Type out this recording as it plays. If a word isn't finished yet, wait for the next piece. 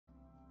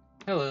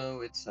Hello,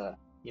 it's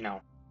you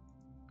know,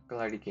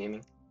 Gallardi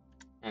Gaming,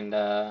 and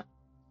I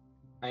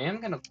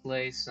am gonna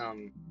play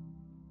some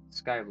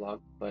Skyblock,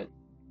 but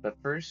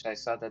first I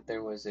saw that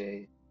there was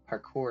a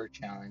parkour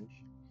challenge,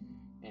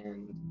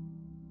 and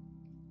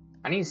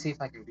I need to see if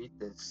I can beat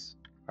this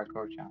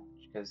parkour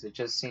challenge because it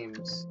just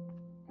seems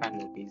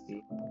kind of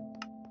easy,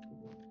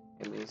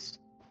 at least.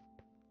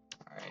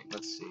 All right,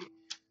 let's see.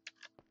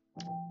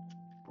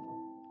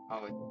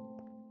 Oh,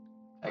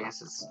 I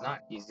guess it's not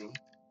easy.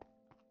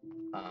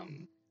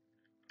 Um,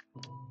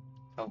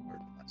 teleport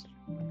the last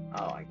checkpoint.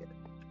 Oh, I get it.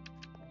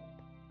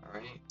 All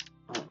right,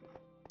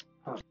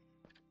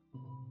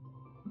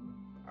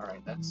 all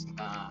right. That's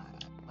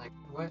not like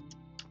what?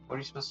 What are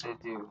you supposed to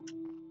do?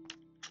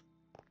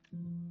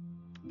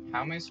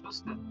 How am I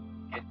supposed to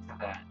get to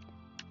that?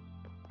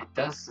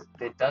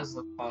 It does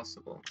look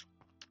possible.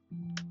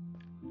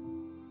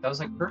 That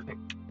was like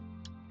perfect.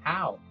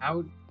 How?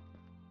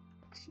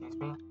 Excuse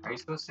me? Are you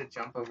supposed to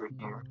jump over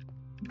here?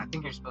 I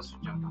think you're supposed to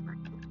jump over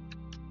here.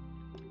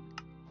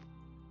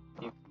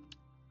 You,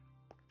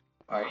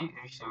 are you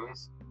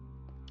serious?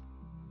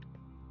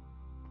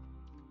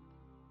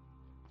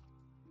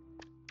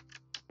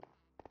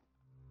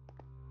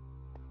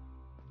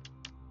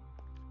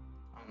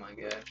 Oh my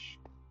gosh.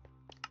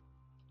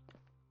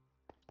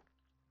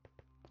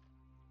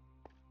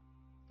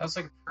 That was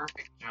like a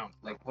perfect jump.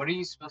 Like, what are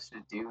you supposed to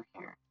do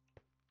here?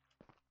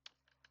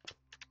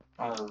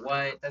 Oh,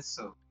 what? That's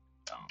so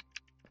dumb.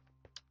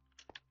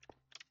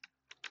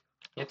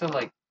 You have to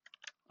like,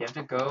 you have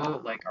to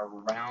go like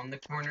around the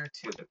corner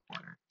to the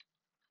corner.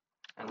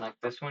 And like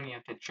this one, you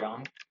have to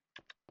jump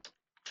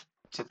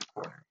to the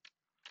corner.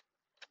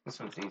 This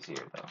one's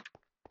easier though.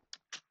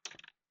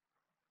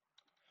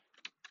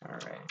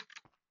 Alright.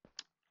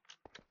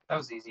 That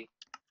was easy.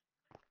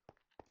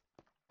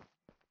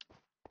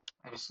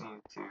 I just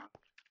need to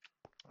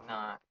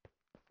not,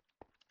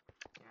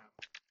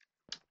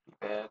 be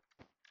bad.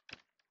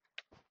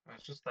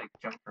 Let's just like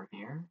jump from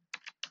here.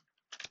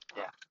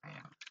 Yeah, I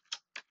am.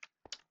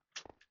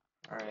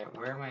 Alright,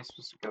 where am I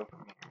supposed to go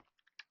from here?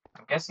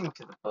 I'm guessing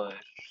to the bush,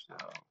 so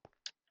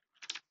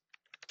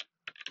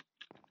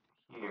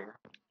here,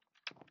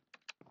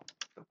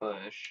 the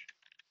bush,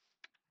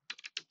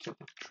 to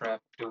the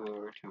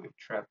trapdoor, to a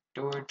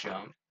trapdoor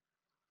jump,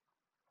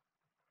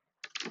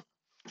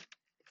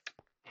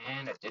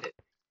 and I did it.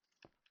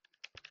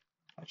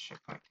 That's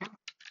checkpoint 2.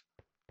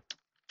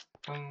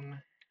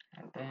 Boom,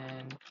 and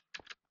then,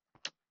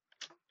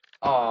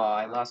 oh,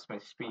 I lost my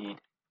speed.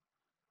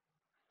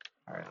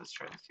 Alright, let's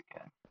try this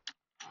again.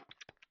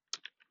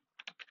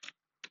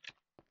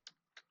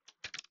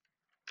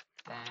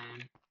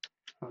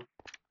 Then,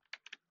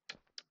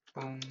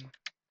 boom,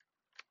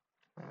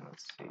 and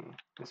let's see.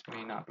 This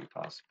may not be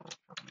possible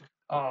for me.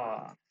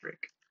 Oh,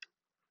 frick.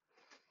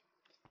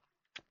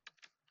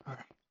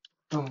 Alright,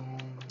 boom,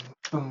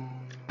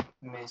 boom,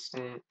 missed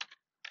it.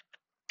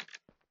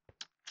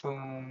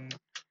 Boom,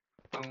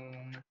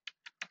 boom.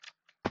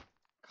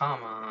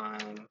 Come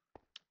on.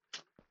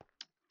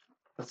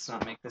 Let's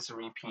not make this a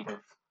repeat of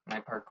my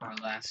parkour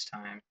last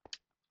time.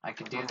 I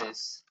could do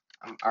this.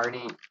 I'm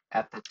already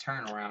at the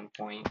turnaround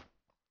point.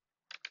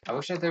 I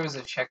wish that there was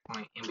a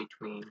checkpoint in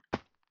between.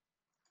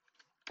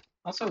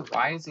 Also,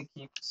 why does it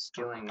keep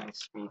stealing my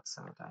speed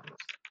sometimes?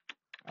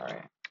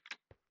 Alright.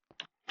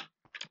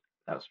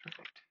 That was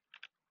perfect.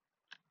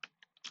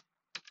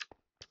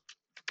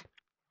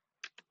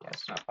 Yeah,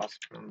 it's not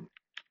possible in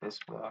this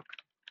block.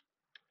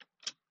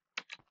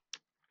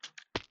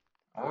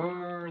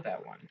 Or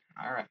that one.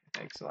 Alright,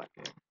 thanks a lot,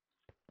 game.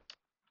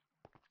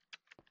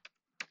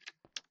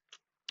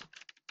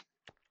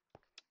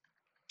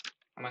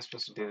 How am I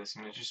supposed to do this?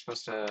 Am I just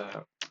supposed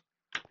to...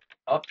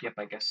 Oh, yep,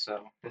 I guess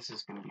so. This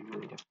is going to be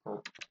really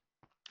difficult.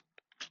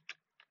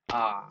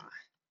 Ah.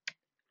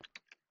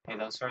 Hey,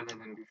 that was harder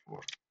than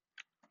before.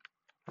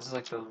 This is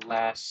like the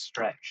last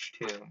stretch,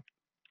 too.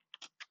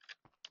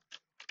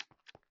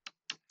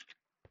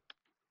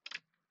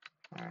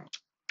 Alright.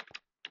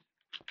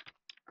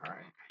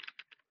 Alright.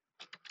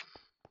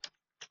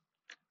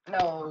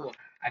 No!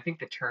 I think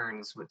the turn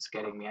is what's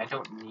getting me. I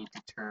don't need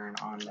to turn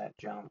on that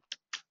jump.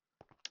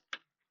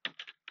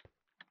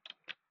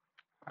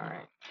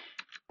 Alright.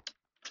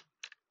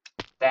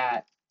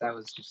 That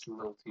was just a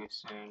little too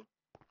soon.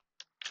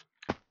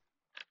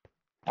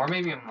 Or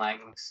maybe I'm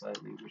lagging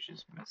slightly, which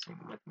is messing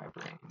with my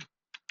brain.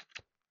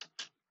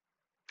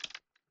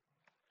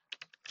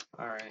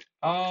 Alright.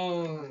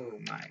 Oh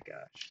my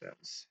gosh, that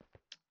was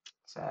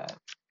sad.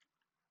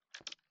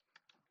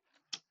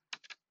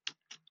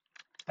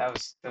 That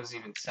was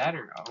even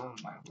sadder. Oh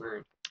my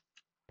word.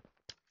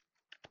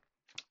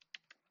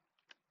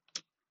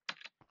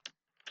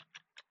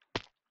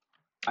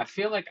 I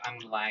feel like I'm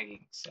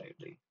lagging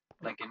slightly.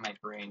 Like in my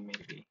brain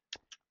maybe.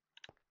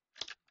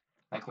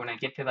 Like when I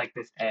get to like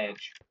this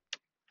edge,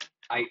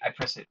 I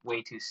press it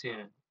way too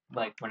soon.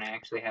 Like when I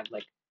actually have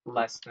like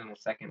less than a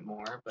second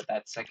more, but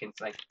that second's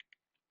like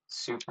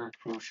super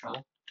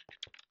crucial.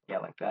 Yeah,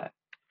 like that.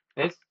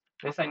 This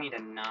I need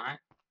a not.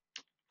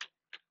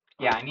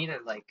 Yeah, I need to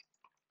like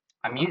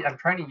I'm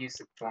trying to use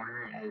the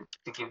corner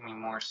to give me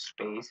more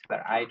space,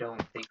 but I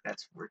don't think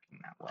that's working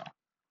that well.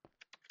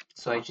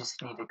 So I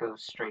just need to go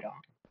straight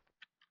on.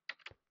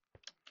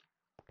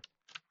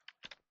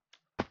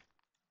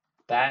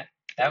 That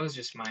was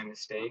just my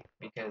mistake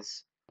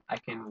because I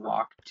can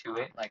walk to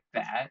it like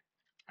that,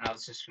 and I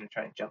was just gonna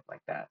try to jump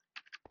like that,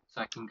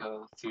 so I can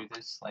go through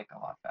this like a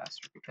lot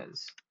faster.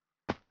 Because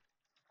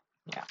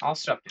yeah, I'll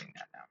stop doing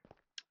that now.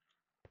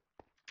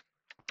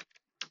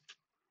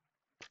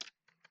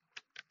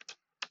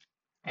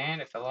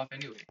 And it fell off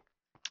anyway.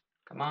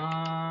 Come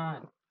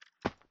on,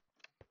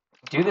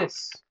 do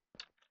this.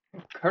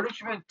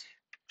 Encouragement.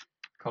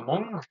 Come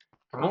on,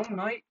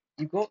 mate.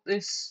 You got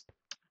this.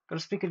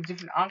 Gotta speak in a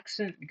different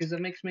accent because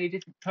that makes me a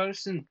different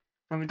person.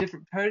 If I'm a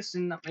different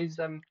person, that means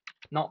I'm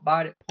not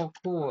bad at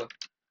parkour.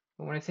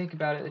 But when I think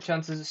about it, the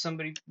chances of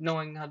somebody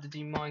knowing how to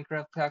do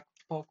Minecraft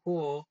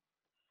parkour,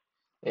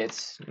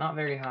 it's not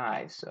very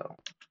high. So,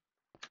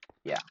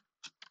 yeah,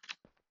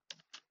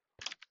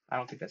 I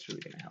don't think that's really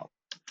gonna help.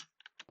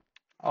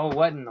 Oh,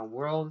 what in the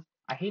world?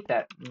 I hate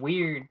that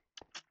weird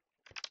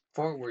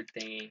forward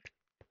thingy.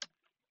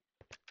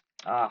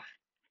 Ah,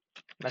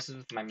 messes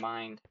with my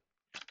mind.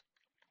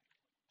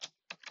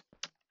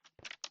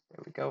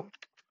 There we go.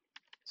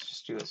 Let's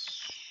just do this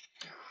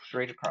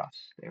straight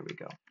across. There we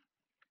go.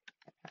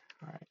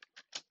 Alright.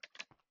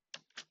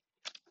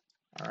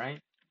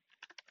 Alright.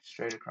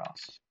 Straight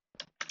across.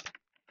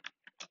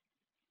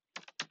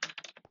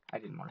 I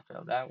didn't want to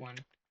fail that one.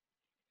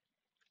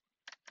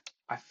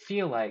 I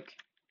feel like...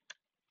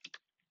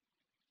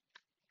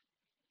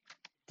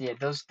 Yeah,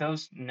 those,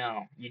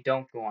 no, you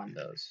don't go on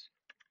those.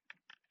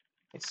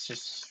 It's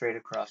just straight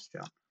across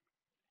jump.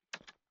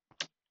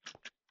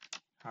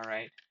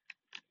 Alright.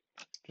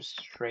 Just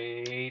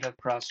straight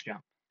across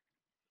jump.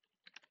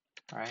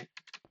 Alright.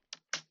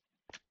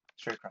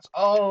 Straight across.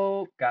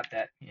 Oh, got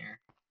that here.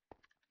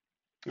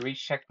 You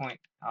reach checkpoint.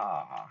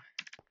 Ah.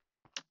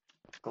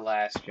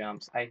 Glass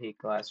jumps. I hate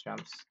glass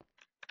jumps.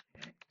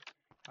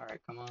 Alright,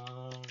 come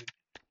on.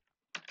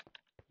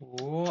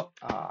 Whoa.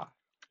 Ah.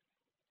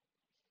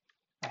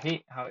 I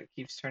hate how it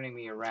keeps turning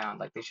me around.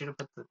 Like, they should have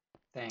put the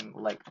thing,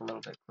 like, a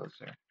little bit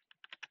closer.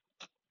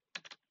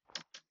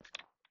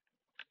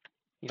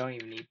 You don't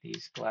even need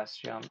these glass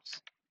jumps.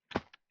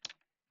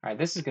 Alright,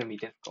 this is gonna be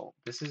difficult.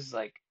 This is,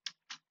 like,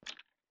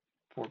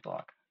 4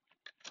 block.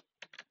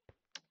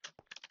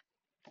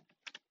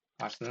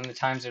 Watch, then the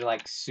times are,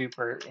 like,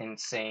 super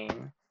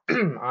insane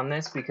on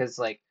this because,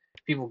 like,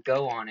 people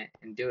go on it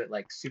and do it,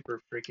 like,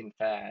 super freaking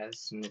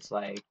fast. And it's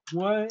like,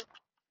 what?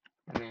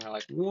 And then you're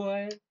like,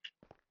 what?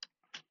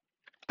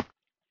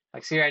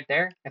 Like, see right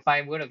there? If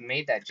I would have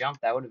made that jump,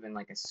 that would have been,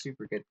 like, a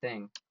super good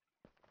thing.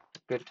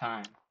 Good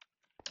time.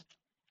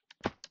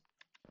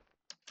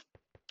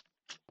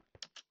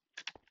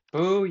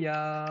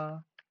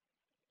 Booyah!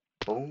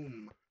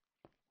 Boom.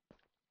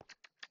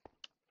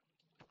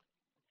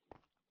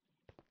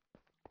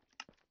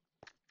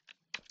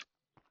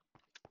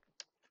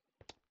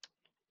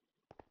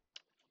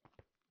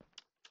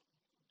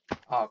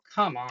 Oh,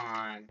 come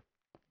on.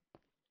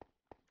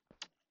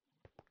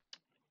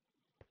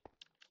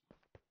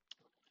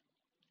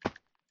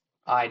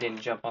 I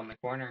didn't jump on the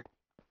corner.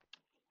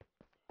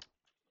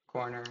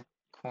 Corner,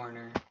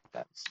 corner.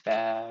 That's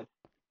bad.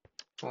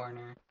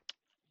 Corner,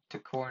 to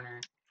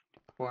corner,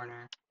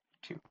 corner,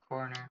 to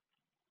corner.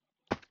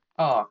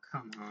 Oh,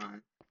 come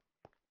on.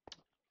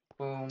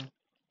 Boom.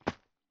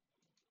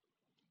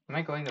 Am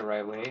I going the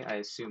right way? I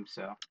assume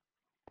so.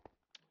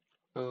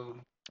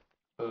 Boom,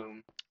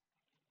 boom,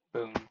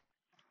 boom.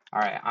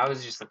 Alright, I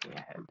was just looking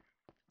ahead.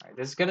 Alright,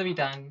 this is gonna be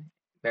done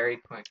very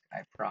quick,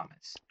 I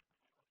promise.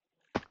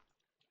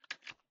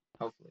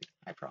 Hopefully,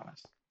 I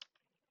promise.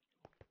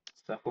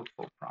 It's a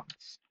hopeful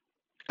promise.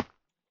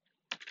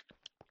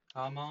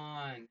 Come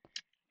on.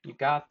 You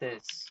got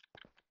this.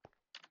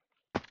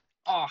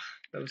 Oh,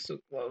 that was so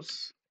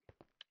close.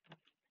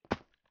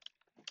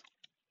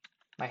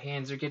 My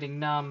hands are getting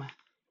numb.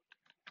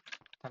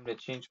 Time to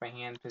change my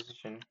hand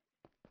position.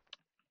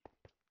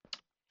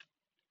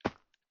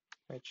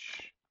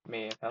 Which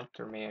may have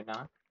helped or may have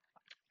not.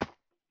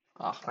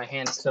 Oh, my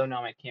hand's so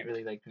numb I can't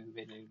really like move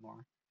it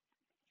anymore.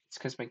 It's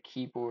because my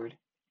keyboard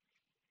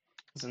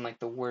is in like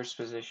the worst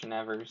position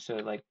ever, so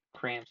it like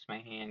cramps my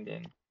hand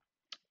in.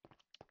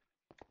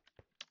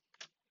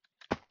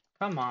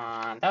 Come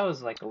on, that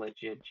was like a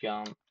legit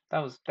jump.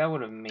 That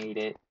would have made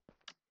it.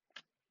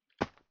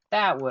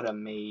 That would have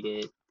made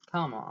it.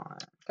 Come on,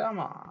 come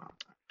on.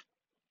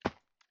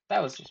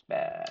 That was just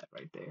bad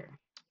right there.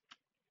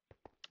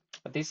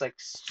 But these like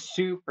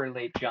super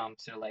late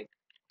jumps are like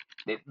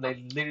they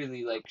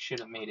literally like should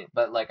have made it,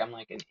 but like I'm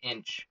like an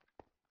inch,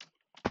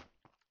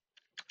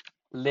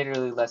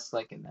 literally less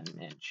like than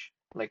an inch,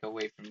 like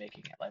away from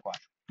making it. Like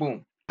watch,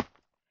 boom.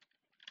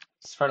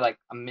 It's for like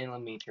a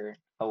millimeter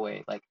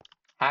away, like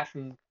half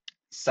a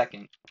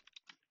second,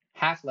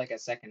 half like a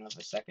second of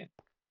a second.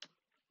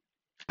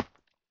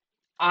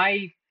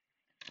 I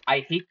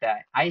hate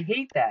that. I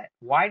hate that.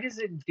 Why does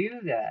it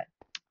do that?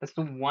 That's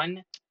the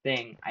one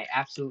thing I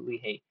absolutely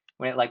hate.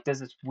 when it like does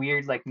this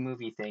weird like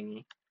movie thingy.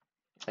 It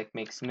like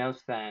makes no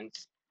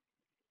sense.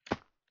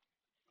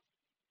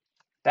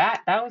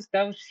 That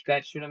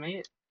should have made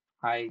it.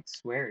 I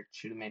swear it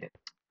should have made it.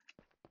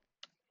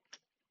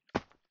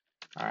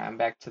 Alright, I'm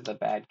back to the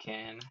bad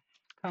can.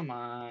 Come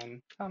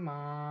on, come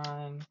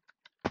on.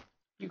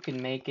 You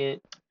can make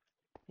it.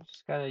 You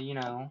just gotta, you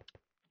know,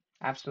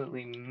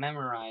 absolutely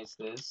memorize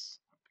this.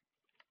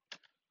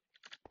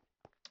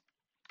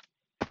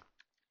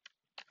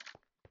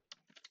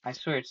 I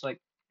swear it's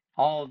like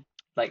all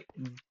like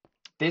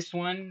this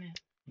one,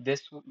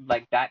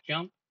 like that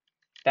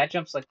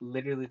jump's like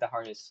literally the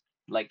hardest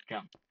like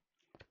jump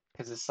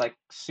because it's like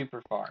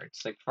super far.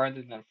 It's like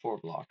farther than 4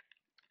 block.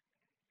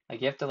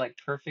 Like you have to like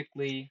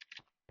perfectly,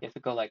 you have to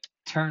go like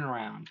turn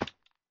around.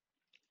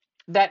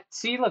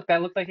 See, look,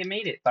 that looked like it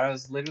made it, but I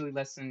was literally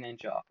less than an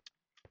inch off.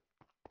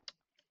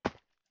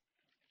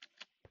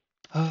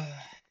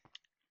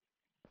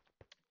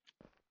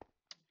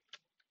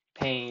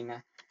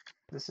 Pain.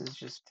 This is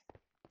just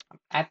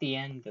at the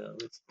end though.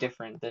 It's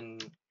different than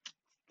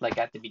like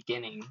at the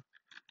beginning.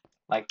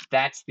 Like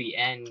that's the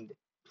end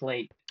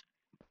plate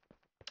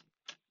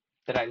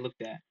that I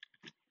looked at.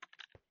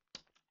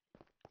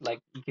 Like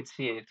you can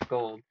see it. It's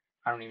gold.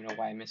 I don't even know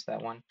why I missed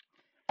that one.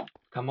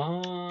 Come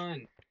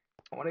on.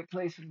 I want to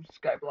play some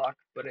Skyblock,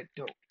 but I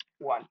don't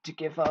want to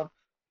give up.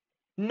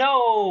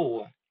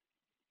 No!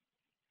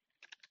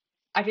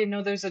 I didn't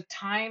know there's a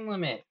time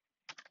limit.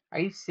 Are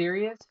you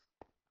serious?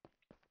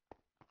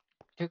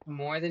 It took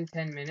more than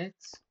 10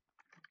 minutes?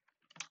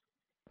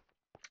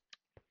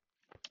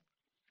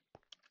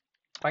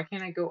 Why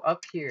can't I go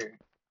up here?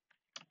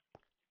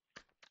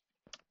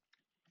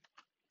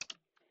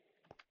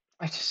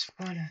 I just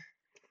wanna...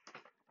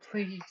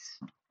 Please.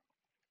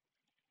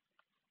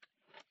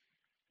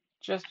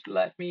 Just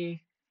let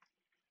me...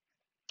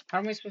 How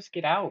am I supposed to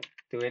get out?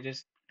 Do I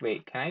just...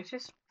 Wait, can I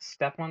just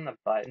step on the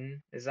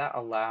button? Is that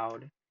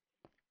allowed?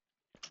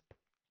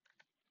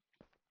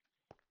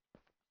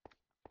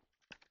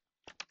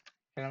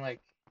 Can I,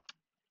 like...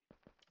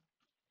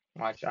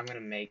 Watch, I'm gonna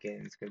make it,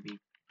 and it's gonna be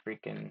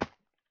freaking...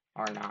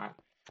 Or not.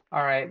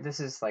 Alright, this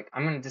is like...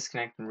 I'm gonna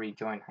disconnect and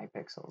rejoin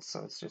Hypixels,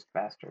 so it's just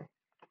faster.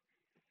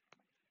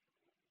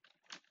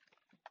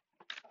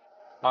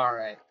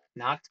 Alright,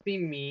 not to be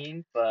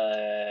mean,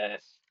 but...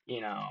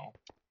 You know...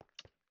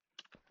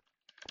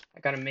 I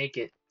gotta make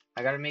it.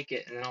 I gotta make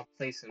it, and then I'll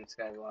play some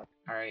Skyblock.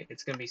 Alright,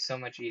 it's gonna be so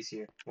much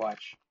easier.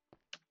 Watch.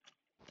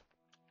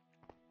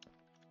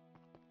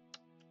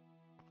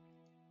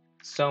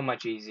 So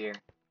much easier.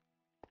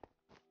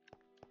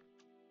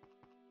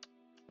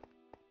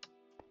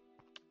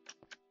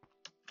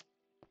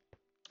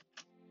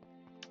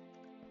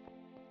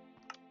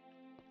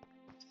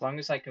 As long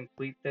as I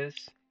complete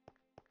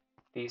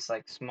these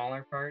like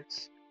smaller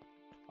parts,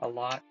 a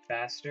lot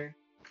faster.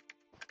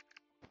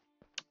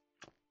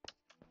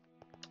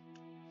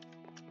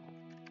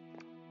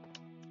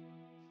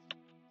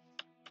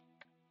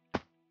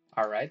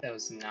 Alright, that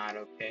was not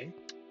okay.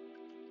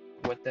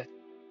 What the...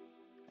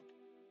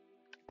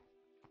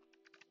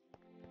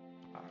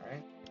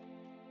 Alright.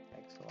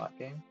 Thanks a lot,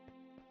 game.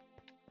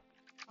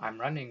 I'm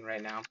running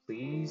right now.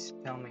 Please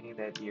tell me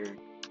that you're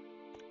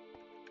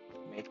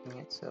making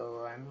it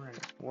so I'm running.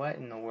 What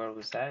in the world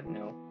was that?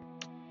 No.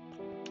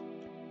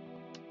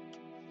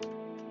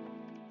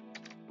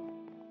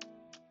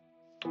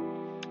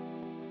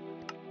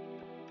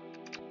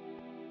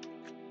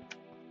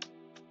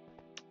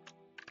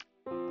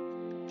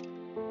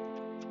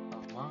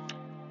 Come on.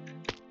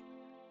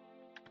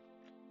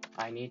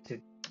 I need to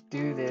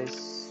do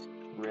this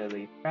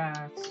really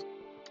fast,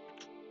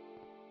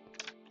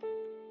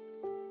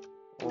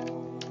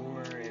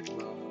 or it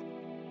will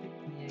kick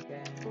me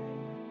again.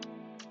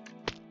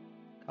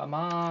 Come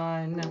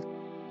on!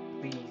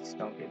 Please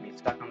don't get me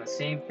stuck on the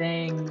same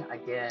thing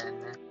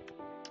again.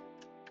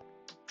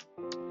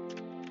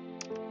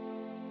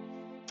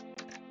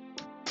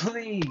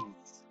 Please!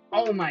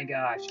 Oh my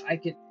gosh, I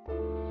could...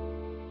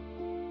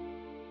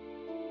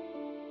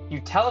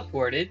 You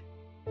teleported?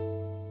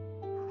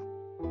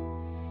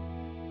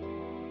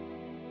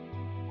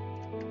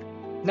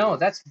 No,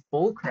 that's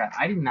bullcrap.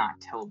 I did not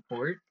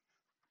teleport.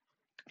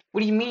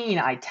 What do you mean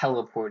I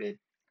teleported?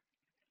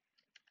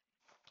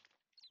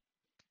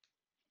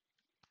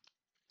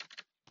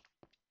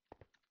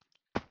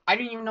 I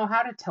didn't even know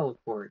how to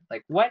teleport.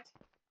 Like, what?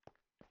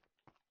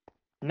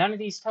 None of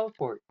these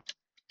teleport.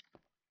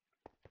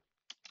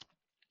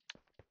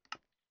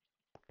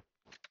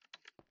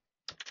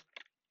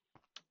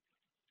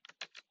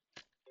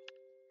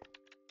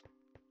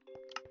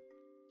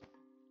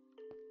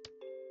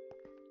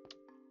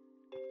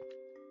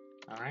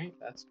 Alright,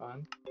 that's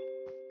fun.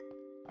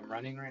 I'm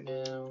running right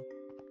now.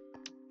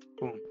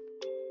 Boom.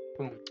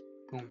 Boom.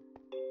 Boom.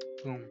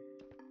 Boom.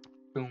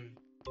 Boom.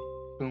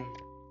 Boom.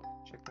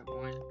 Checkpoint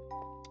 1.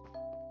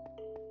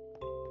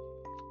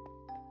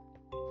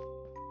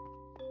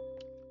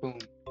 Boom.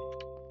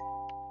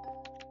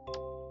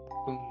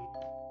 Boom.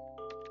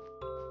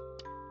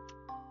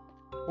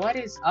 What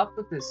is up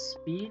with this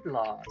speed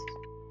loss?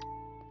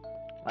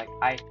 Like,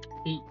 I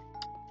hate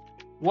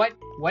What?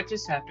 What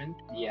just happened?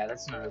 Yeah,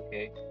 that's not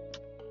okay.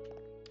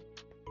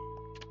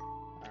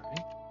 Alright.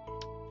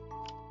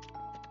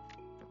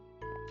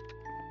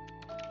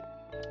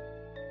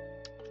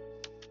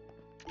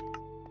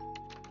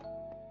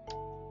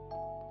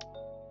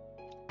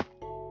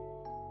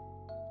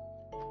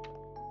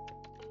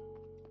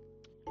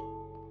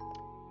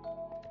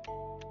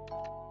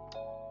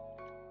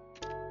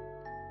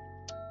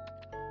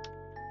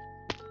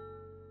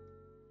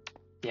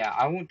 Yeah,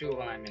 I won't do it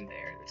when I'm in the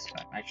air this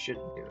time. I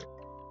shouldn't do it.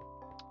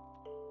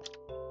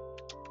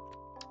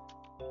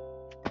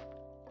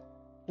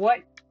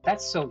 What?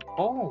 That's so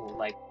bull.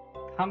 Like,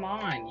 come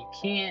on. You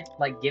can't,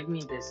 like, give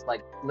me this,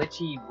 like,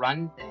 glitchy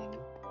run thing.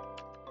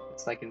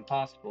 It's, like,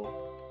 impossible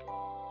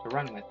to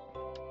run with.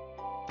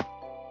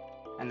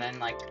 And then,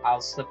 like, I'll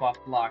slip off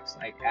blocks,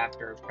 like,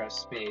 after I press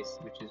space,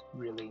 which is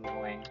really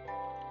annoying.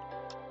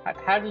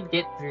 How do you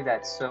get through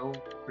that so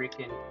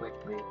freaking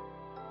quickly?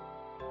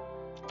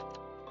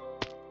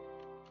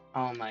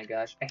 Oh my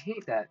gosh, I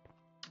hate that.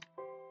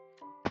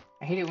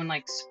 I hate it when,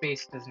 like,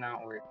 space does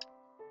not work.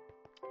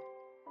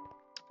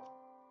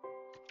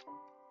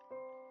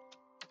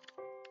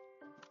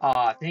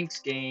 Aw,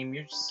 thanks, game.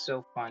 You're just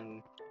so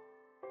fun.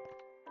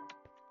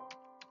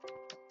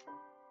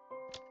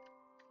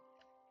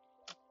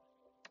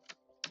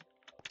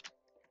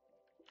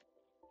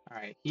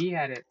 Alright, he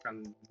had it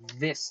from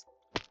this.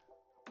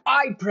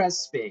 I press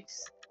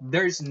space.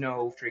 There's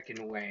no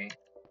freaking way.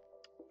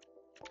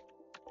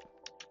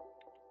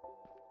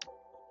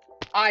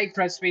 I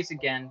press space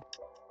again.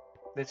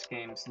 This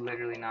game's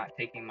literally not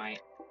taking my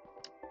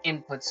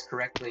inputs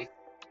correctly.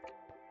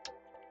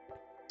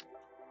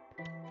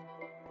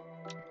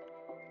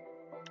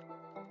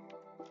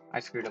 I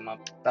screwed him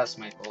up. That's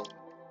my fault.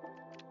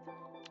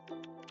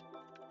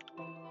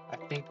 I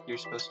think you're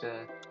supposed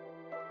to...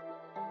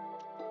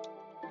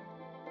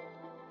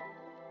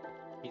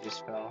 He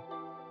just fell.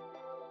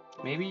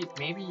 Maybe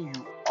you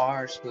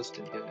are supposed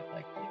to do it,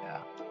 like,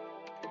 yeah.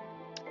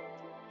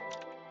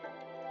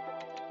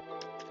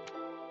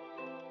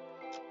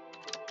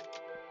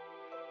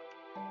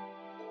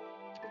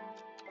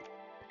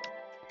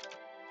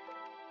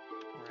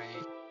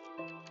 Right.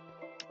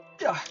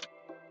 Ugh.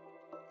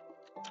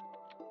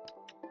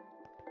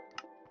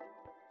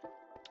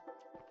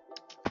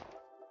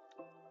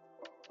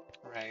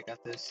 Alright, I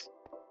got this.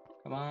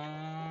 Come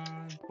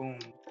on. Boom,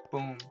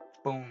 boom,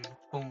 boom,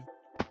 boom,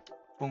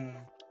 boom,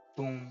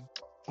 boom,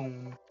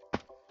 boom.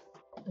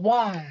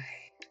 Why?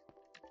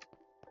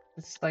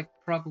 It's like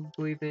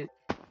probably the...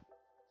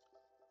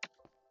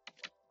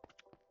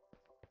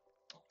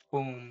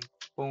 Boom,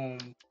 boom,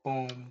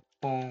 boom,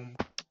 boom,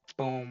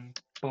 boom,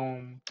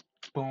 boom,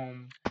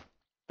 boom.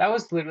 That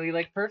was literally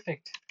like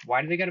perfect.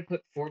 Why do they gotta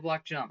put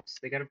 4-block jumps?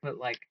 They gotta put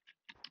like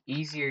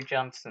easier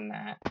jumps than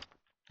that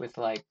with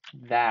like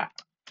that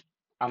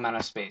amount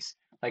of space.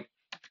 Like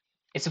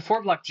it's a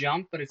 4-block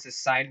jump, but it's a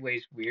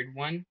sideways weird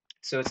one,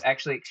 so it's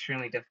actually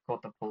extremely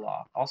difficult to pull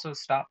off. Also,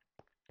 stop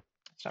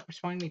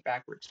respawning me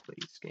backwards,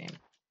 please, game.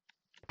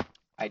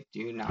 I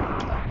do not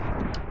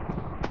like it.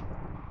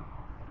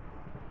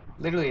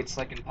 Literally, it's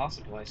like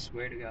impossible, I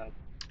swear to God.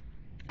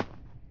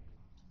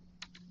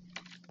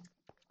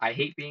 I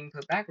hate being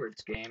put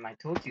backwards, game. I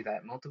told you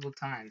that multiple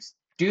times.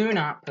 Do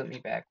not put me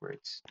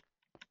backwards.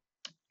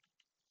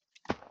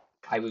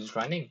 I was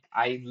running.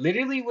 I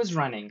literally was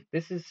running.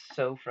 This is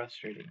so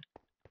frustrating.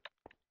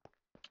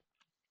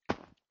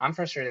 I'm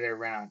frustrated that I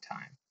ran out of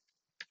time.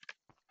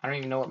 I don't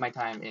even know what my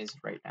time is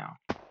right now.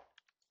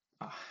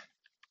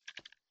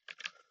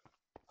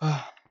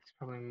 It's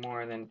probably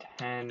more than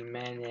 10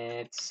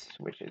 minutes,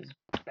 which is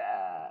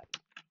bad.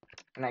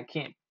 And I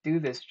can't do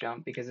this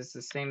jump because it's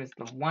the same as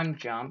the one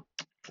jump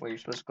where you're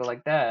supposed to go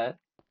like that.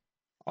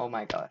 Oh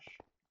my gosh.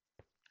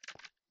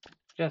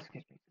 Just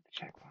get me to the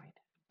checkpoint.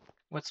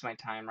 What's my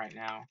time right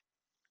now?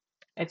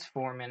 It's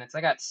 4 minutes.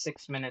 I got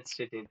 6 minutes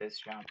to do this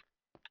jump.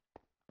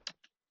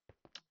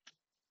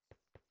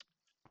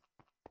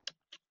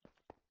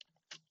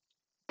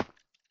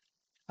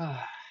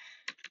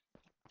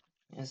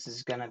 This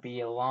is gonna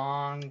be a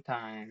long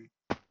time.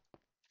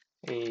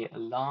 A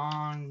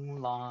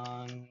long,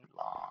 long,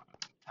 long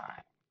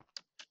time.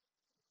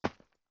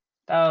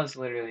 That was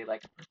literally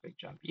like a perfect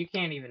jump. You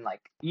can't even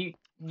like you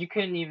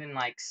couldn't even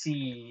like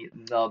see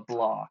the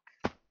block.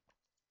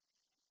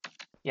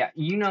 Yeah,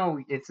 you know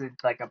it's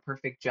like a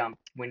perfect jump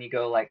when you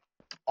go like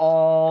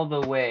all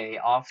the way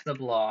off the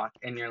block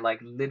and you're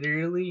like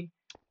literally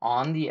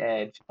on the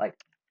edge, like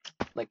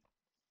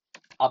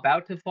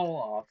about to fall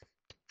off,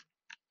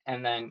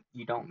 and then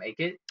you don't make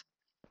it.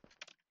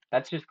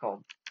 That's just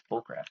called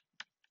bullcrap.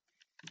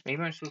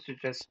 Maybe I'm supposed to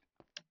just...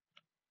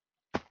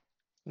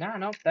 No,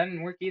 nope, that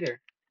didn't work either.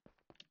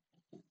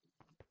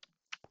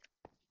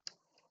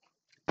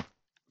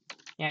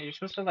 Yeah, you're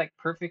supposed to like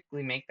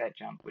perfectly make that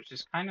jump, which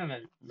is kind of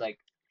like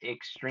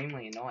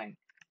extremely annoying.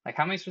 Like,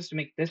 how am I supposed to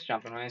make this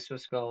jump, and am I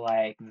supposed to go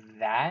like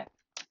that?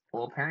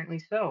 Well, apparently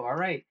so. All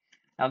right.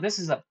 Now this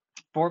is a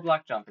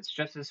 4-block jump. It's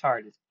just as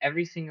hard as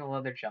every single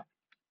other jump,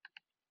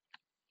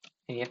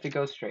 and you have to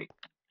go straight.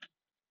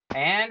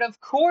 And of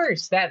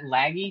course, that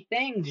laggy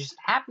thing just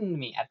happened to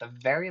me at the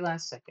very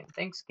last second.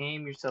 Thanks,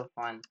 game. You're so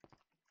fun.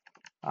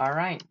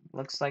 Alright,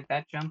 looks like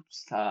that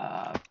jump's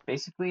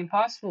basically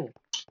impossible.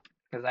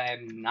 Because I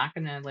am not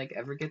gonna, like,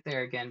 ever get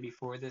there again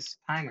before this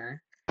timer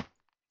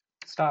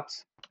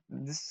stops.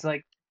 This is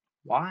like,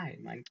 why,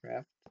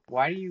 Minecraft?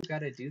 Why do you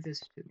gotta do this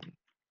to me?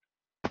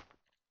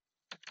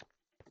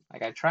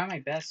 Like, I try my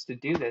best to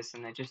do this,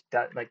 and it just,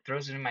 like,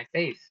 throws it in my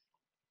face.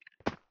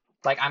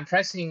 Like, I'm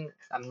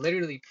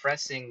literally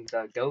pressing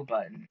the go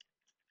button.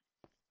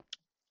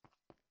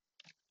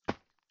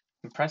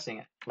 I'm pressing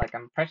it. Like,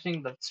 I'm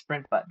pressing the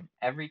sprint button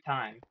every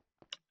time.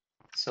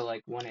 So,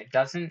 like, when it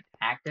doesn't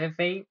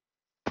activate,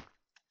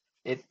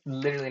 it's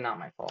literally not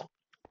my fault.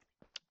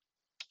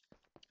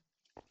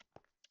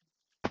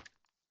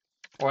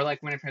 Or,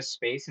 like, when I press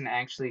space and it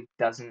actually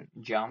doesn't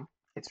jump,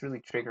 it's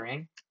really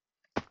triggering.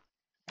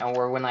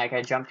 Or when, like,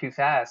 I jump too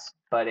fast,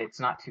 but it's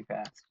not too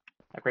fast.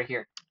 Like, right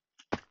here.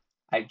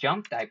 I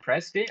jumped, I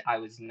pressed it, I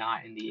was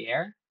not in the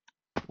air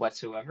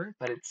whatsoever,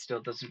 but it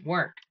still doesn't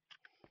work.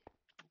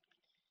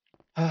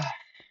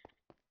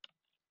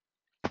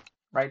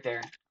 Right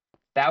there.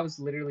 That was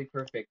literally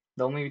perfect.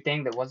 The only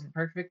thing that wasn't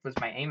perfect was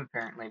my aim,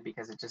 apparently,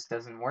 because it just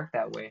doesn't work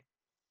that way.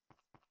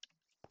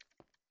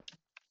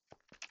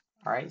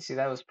 Alright, see,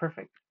 that was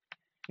perfect.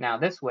 Now,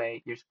 this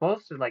way, you're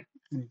supposed to, like,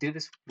 do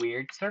this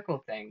weird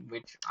circle thing,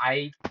 which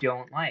I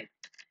don't like.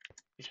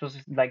 You're supposed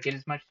to, like, get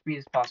as much speed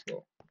as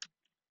possible.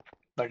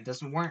 But it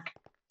doesn't work.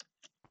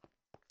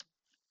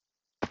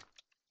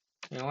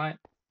 You know what?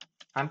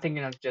 I'm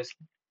thinking of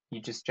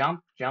you just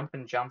jump, jump,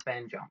 and jump,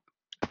 and jump.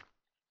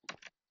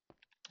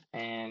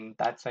 And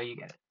that's how you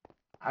get it.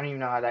 I don't even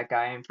know how that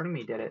guy in front of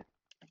me did it.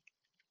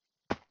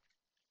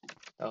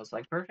 That was,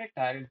 like, perfect.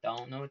 I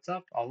don't know what's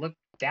up. I'll look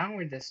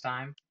downward this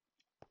time.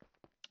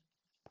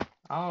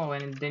 Oh,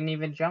 and it didn't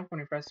even jump when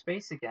I pressed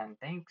space again.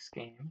 Thanks,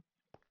 game.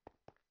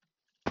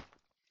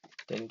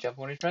 Didn't jump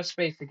when I pressed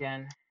space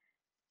again.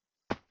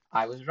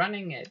 I was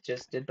running it.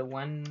 Just did the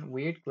one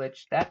weird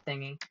glitch. That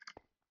thingy.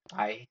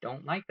 I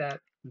don't like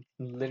that.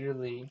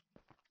 Literally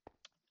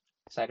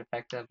side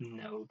effect of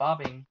no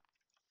bobbing.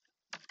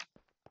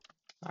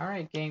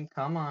 Alright, game,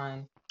 come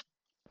on.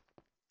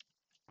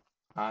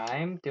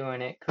 I'm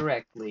doing it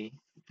correctly.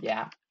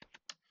 Yeah.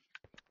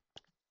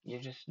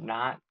 You're just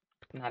not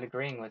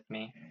agreeing with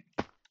me.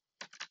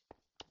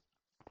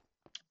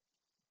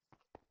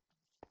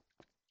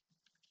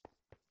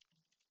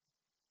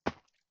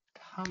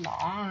 Come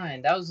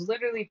on. That was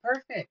literally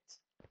perfect.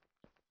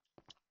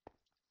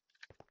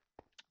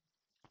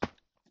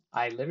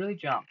 I literally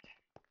jumped.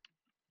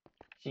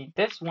 See,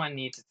 this one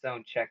needs its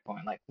own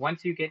checkpoint. Like,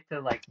 once you get to,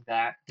 like,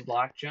 that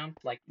block jump,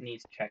 like,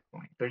 needs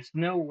checkpoint. There's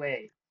no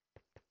way.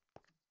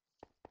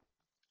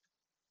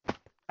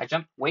 I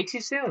jumped way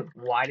too soon.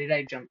 Why did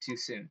I jump too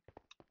soon?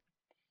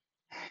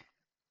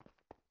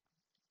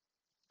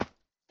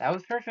 That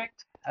was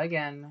perfect.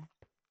 Again.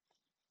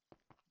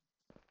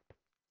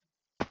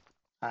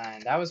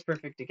 And that was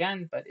perfect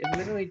again, but it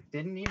literally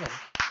didn't even.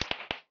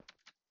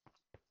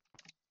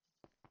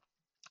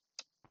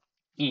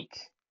 Eek.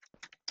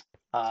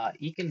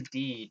 Eek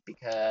indeed,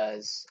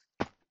 because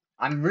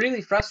I'm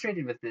really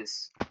frustrated with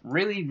this.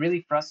 Really,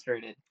 really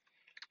frustrated.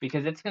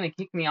 Because it's going to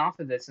kick me off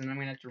of this, and I'm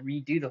going to have to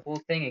redo the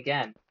whole thing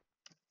again.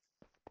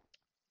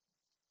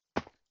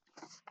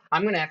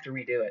 I'm going to have to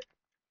redo it.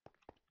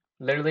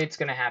 Literally, it's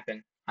going to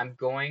happen. I'm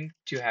going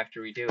to have to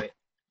redo it.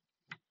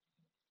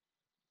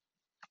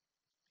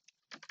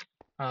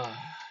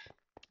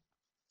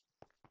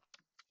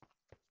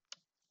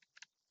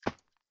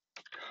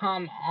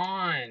 Come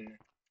on.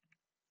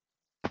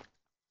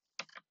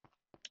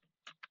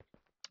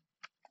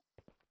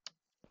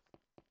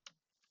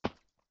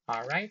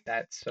 Alright,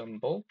 that's some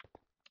bull.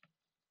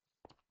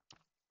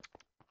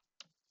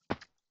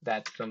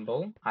 That's some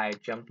bull. I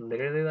jumped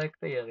literally like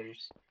the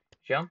others.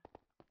 Jump.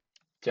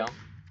 Jump.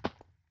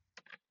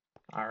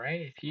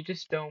 Alright, if you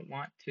just don't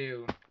want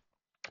to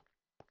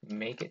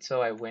make it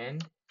so I win.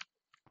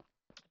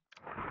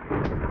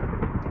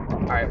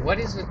 Alright, what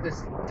is with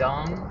this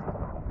dumb...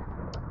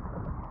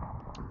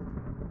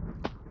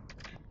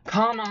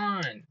 Come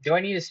on! Do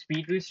I need a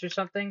speed boost or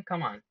something?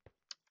 Come on.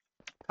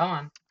 Come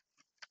on.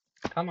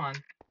 Come on.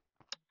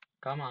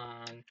 Come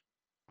on.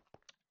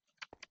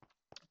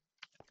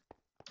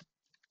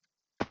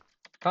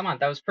 Come on,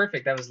 that was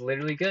perfect. That was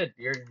literally good.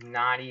 You're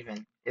not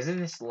even. Isn't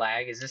this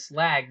lag? Is this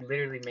lag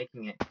literally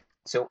making it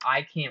so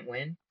I can't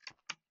win?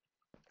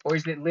 Or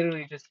is it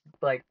literally just,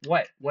 like,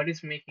 what? What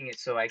is making it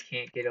so I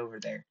can't get over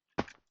there?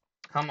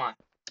 Come on.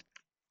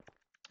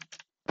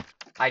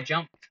 I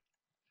jumped.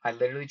 I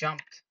literally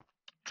jumped.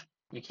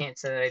 You can't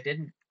say that I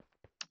didn't.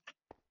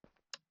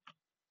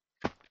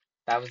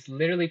 That was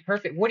literally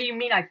perfect. What do you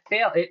mean I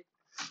failed? It...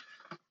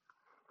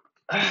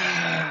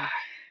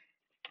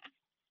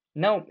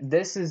 No,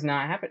 this is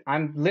not happening.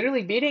 I'm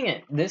literally beating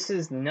it. This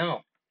is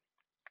no.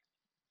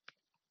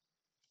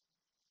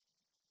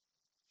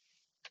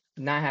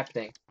 Not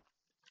happening.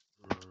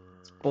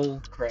 It's bull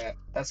crap.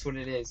 That's what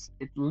it is.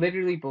 It's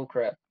literally bull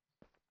crap.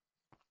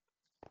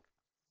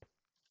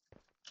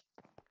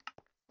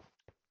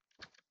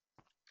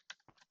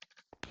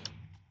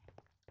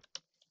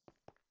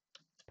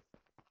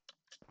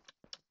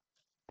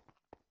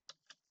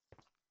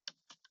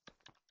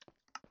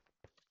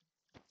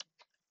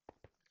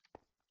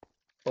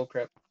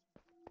 bullcrap.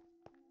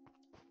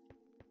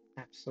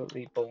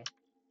 Absolutely bull.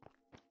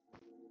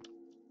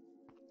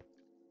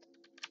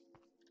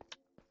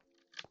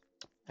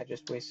 I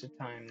just wasted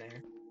time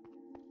there.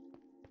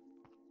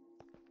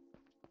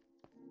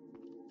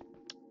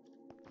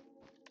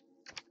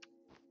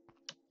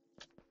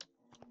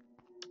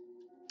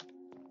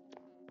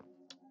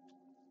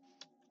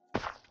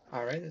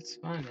 Alright, that's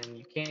fun, and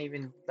you can't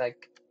even,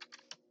 like,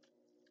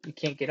 you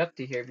can't get up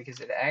to here because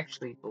it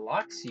actually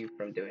blocks you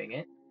from doing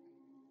it.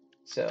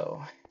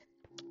 So,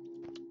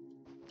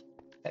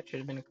 that should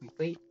have been a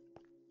complete.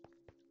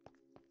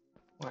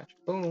 Watch,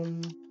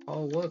 boom.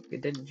 Oh, look,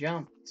 it didn't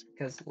jump. It's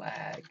because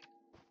lag.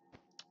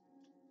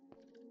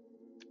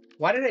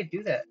 Why did I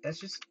do that? That's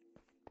just,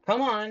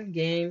 come on,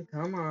 game,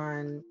 come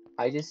on.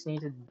 I just need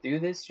to do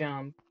this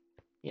jump.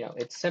 You know,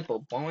 it's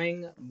simple.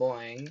 Boing,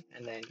 boing,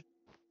 and then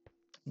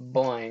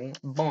boing,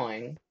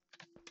 boing.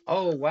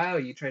 Oh, wow,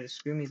 you tried to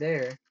screw me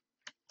there.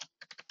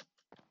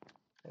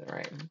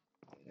 Alright.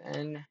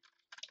 And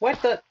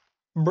what the?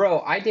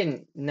 Bro, I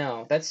didn't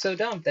know. That's so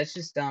dumb. That's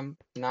just dumb.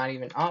 Not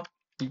even up.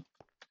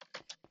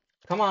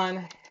 Come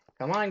on.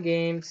 Come on,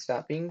 game.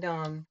 Stop being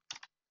dumb.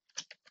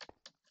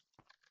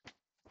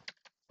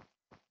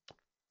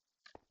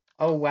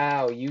 Oh,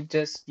 wow. You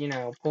just, you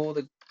know, pulled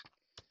a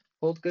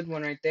good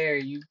one right there.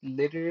 You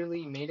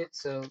literally made it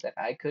so that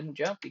I couldn't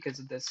jump because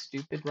of this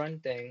stupid run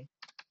thing.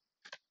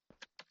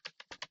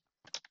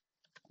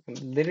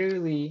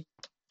 Literally.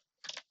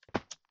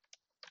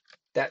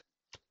 That.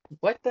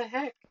 What the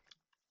heck?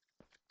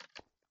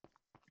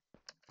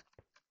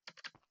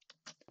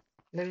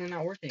 Literally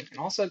not working. And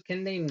also,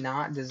 can they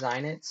not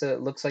design it so it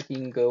looks like you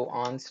can go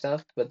on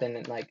stuff, but then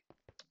it, like,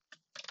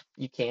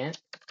 you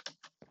can't?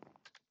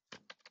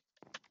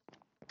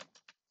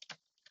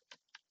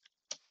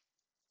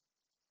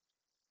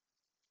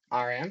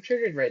 Alright, I'm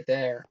triggered right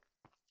there.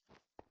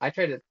 I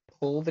tried to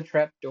pull the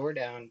trap door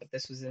down, but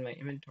this was in my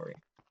inventory.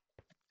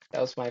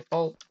 That was my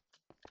fault,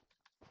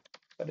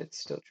 but it's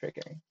still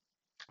triggering.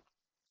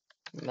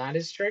 Not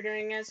as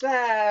triggering as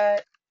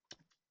that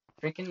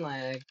freaking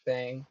lag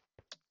thing.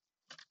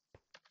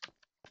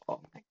 Oh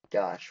my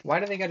gosh. Why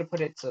do they gotta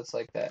put it so it's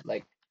like that?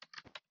 Like,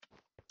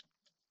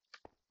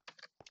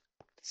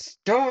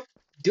 stop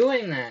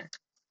doing that!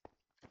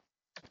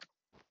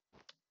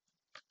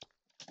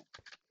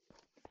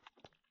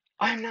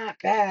 I'm not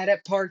bad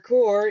at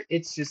parkour,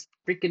 it's just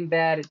freaking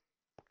bad at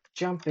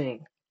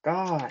jumping.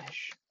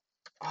 Gosh.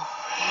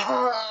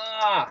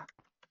 Ah!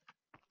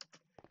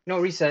 No,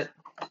 reset.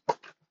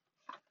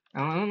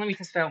 Let me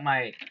test out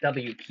my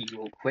W key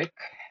real quick.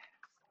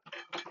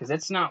 Because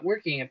it's not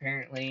working,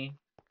 apparently.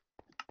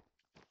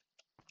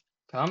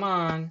 Come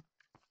on.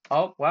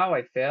 Oh, wow,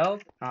 I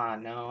failed? Ah,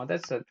 no,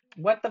 that's a...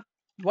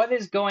 What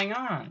is going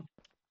on?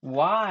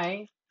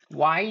 Why?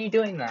 Why are you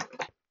doing that?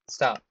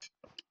 Stop.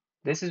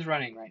 This is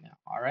running right now,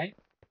 alright?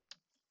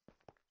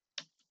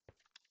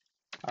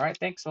 Alright,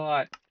 thanks a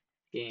lot,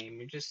 game.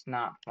 You're just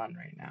not fun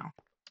right now.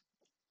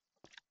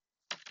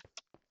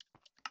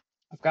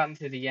 I've gotten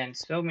to the end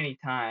so many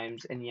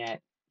times, and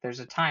yet there's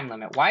a time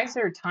limit. Why is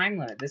there a time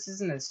limit? This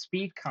isn't a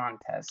speed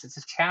contest. It's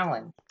a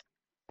challenge.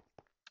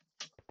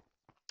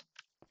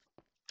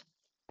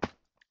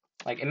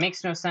 Like, it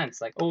makes no sense.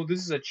 Like, oh,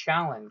 this is a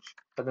challenge.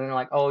 But then they're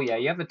like, oh, yeah,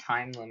 you have a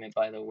time limit,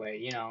 by the way.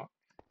 You know,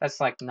 that's,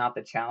 like, not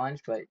the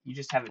challenge, but you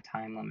just have a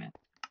time limit.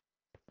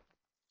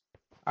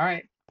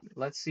 Alright,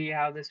 let's see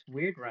how this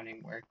weird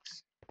running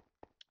works.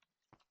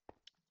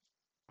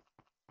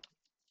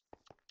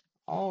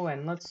 Oh,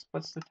 and what's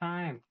the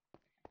time?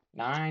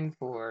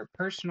 9-4.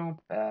 Personal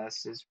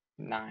best is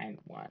 9-1.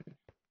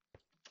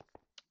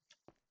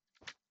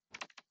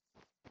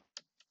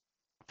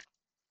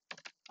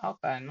 Oh,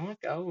 and look,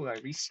 oh, I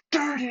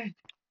restarted!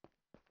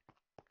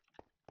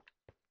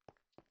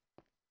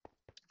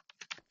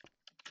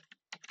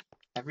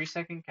 Every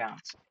second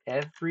counts.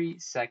 Every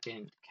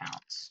second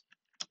counts.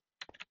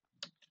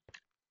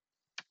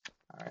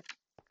 Alright.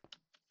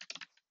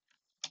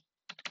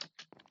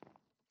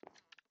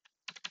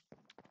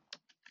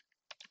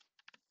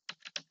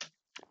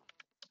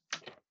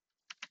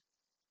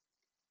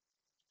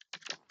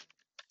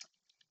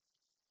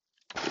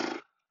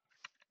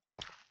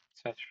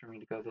 It's best for me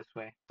to go this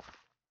way.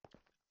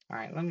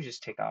 Alright, let me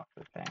just take off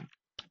the thing.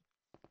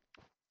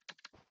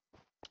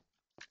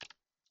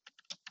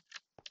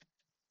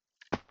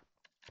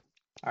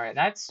 Alright,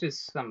 that's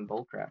just some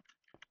bullcrap.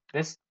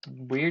 This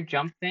weird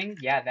jump thing,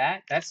 yeah,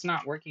 that's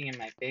not working in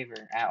my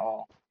favor at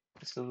all.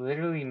 It's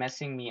literally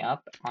messing me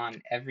up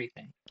on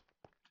everything.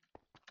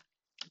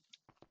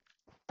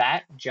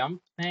 That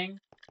jump thing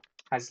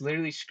has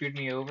literally screwed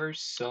me over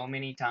so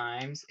many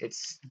times.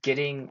 It's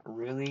getting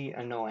really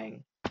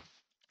annoying.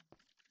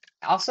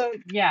 Also,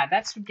 yeah,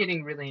 that's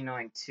getting really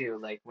annoying too.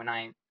 Like when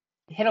I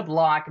hit a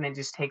block and it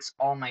just takes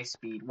all my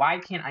speed. Why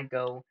can't I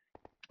go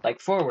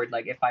like forward?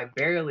 Like if I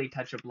barely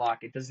touch a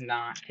block, it does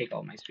not take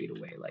all my speed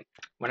away. Like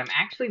when I'm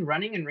actually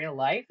running in real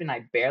life and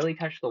I barely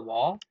touch the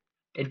wall,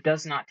 it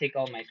does not take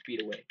all my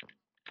speed away.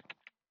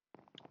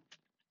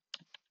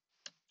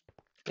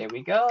 There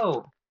we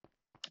go.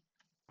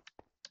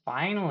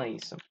 Finally,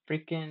 some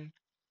freaking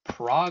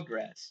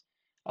progress.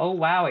 Oh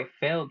wow, I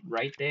failed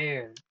right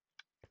there.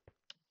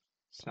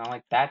 It's not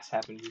like that's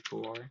happened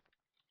before.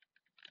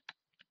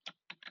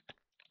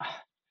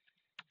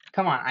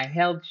 Come on, I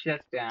held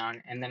shift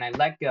down and then I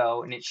let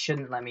go and it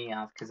shouldn't let me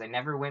off because I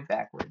never went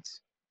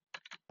backwards.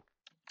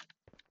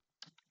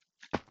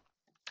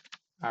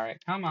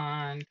 Alright, come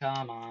on,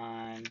 come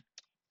on.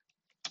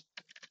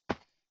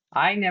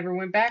 I never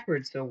went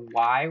backwards, so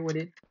why would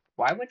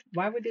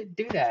it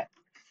do that?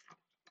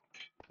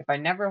 If I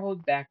never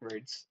hold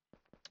backwards,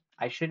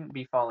 I shouldn't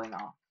be falling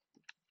off.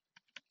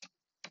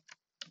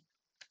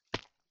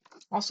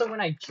 Also,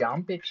 when I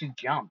jump, it should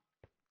jump.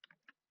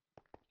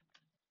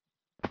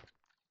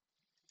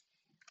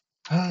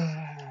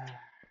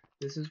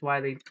 This is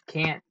why they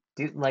can't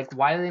do, like,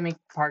 why do they make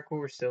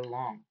parkour so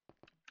long?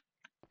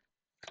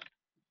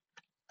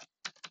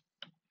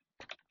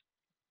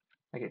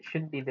 Like, it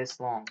shouldn't be this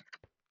long.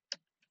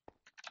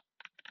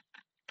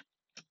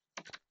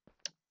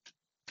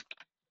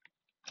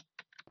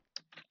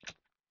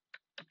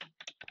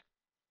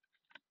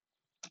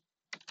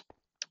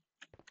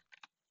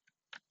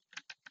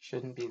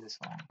 Shouldn't be this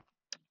long.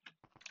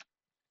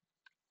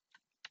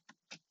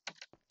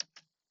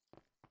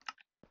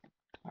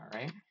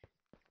 Alright.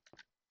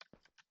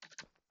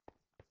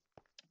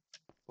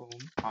 Boom,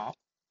 pop.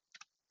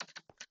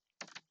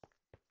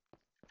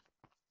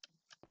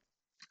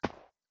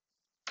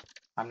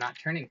 I'm not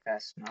turning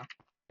fast enough.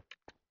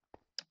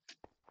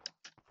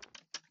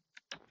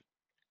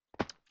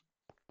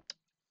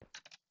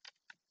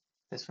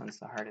 This one's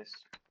the hardest.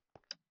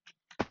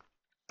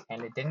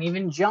 And it didn't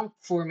even jump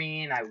for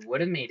me, and I would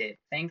have made it.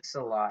 Thanks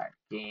a lot,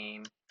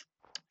 game.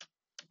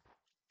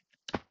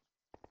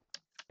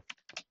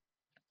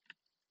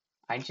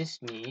 I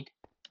just need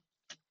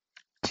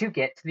to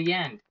get to the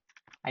end.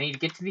 I need to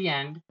get to the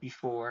end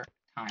before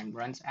time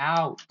runs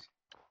out.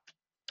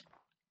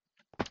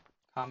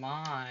 Come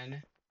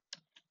on.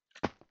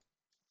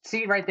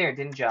 See, right there, it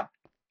didn't jump.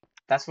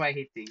 That's why I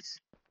hate these.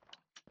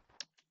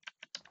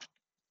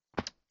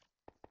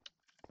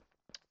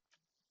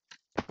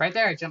 Right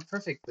there, I jumped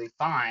perfectly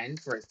fine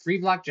for a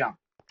 3-block jump.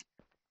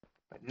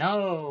 But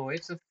no,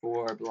 it's a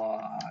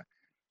 4-block.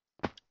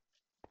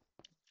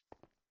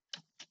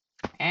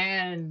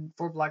 And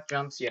 4-block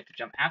jumps, you have to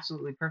jump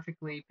absolutely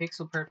perfectly,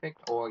 pixel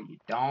perfect, or you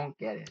don't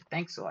get it.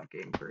 Thanks a lot,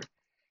 game, for,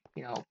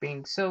 you know,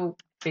 being so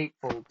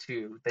faithful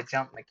to the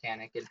jump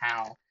mechanic and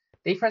how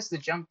they press the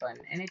jump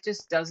button and it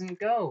just doesn't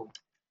go.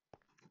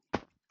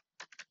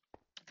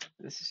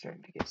 This is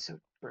starting to get so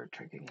bird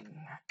tricking.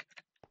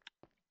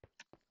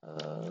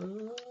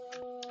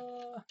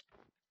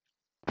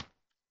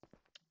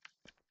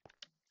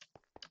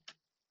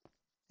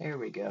 There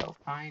we go,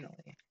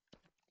 finally.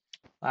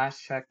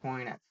 Last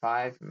checkpoint at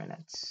 5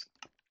 minutes.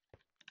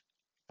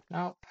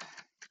 Nope.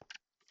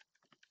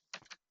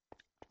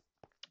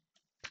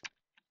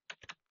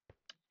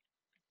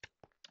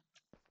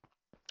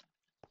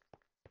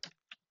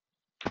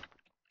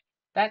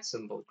 That's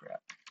some bullcrap.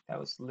 That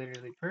was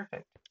literally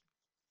perfect.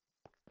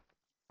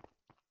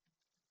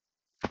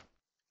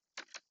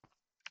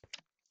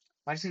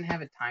 Why doesn't it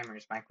have a timer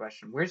is my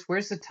question. Where's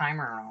the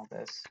timer on all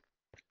this?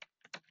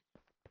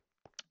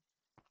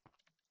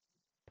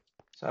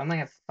 So I only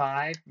have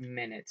 5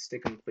 minutes to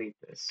complete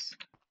this.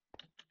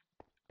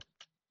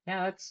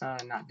 Yeah, that's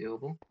not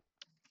doable.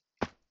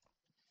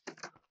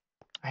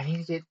 I need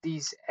to get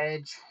these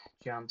edge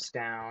jumps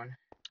down.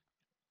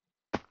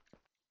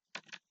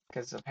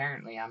 Because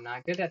apparently I'm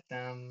not good at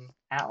them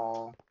at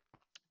all.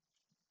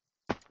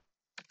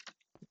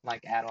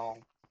 Like, at all.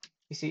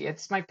 You see,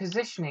 it's my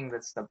positioning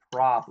that's the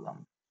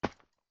problem.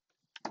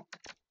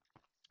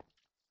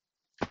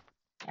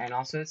 And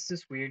also, it's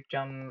this weird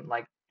jump,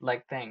 like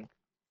thing.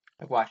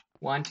 Like, watch.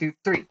 1, 2,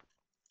 3.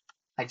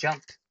 I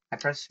jumped. I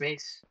pressed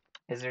space.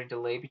 Is there a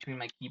delay between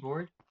my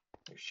keyboard?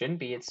 There shouldn't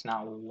be. It's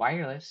not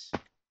wireless.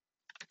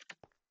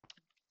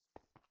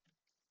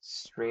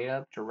 Straight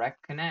up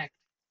direct connect.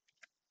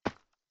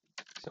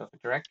 So if a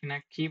direct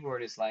connect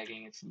keyboard is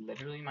lagging, it's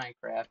literally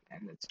Minecraft,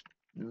 and it's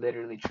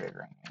literally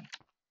triggering me.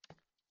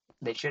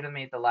 They should have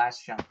made the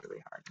last jump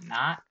really hard.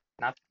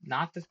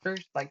 Not the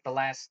first, like the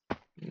last,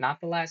 not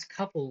the last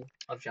couple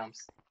of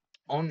jumps.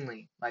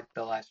 Only like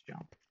the last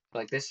jump.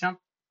 Like this jump,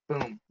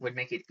 boom, would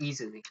make it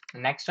easily. The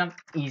next jump,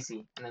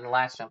 easy, and then the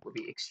last jump would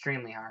be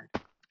extremely hard.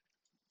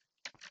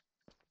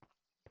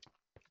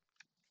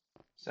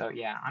 So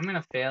yeah, I'm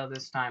gonna fail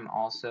this time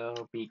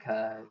also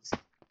because,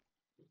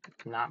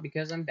 not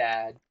because I'm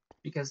bad,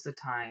 because the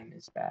time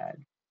is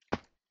bad.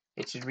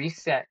 It should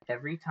reset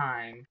every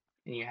time,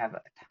 and you have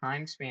a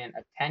time span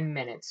of 10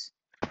 minutes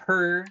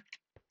per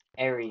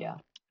area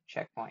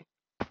checkpoint.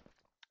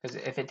 Because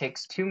if it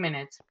takes 2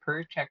 minutes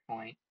per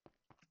checkpoint,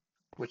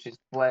 which is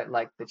what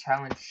like the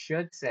challenge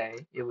should say,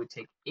 it would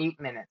take 8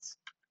 minutes.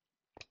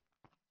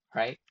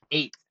 Right?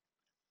 8.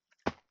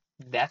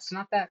 That's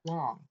not that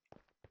long.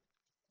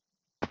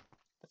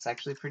 That's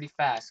actually pretty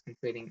fast,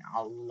 completing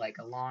a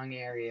long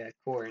area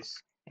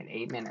course in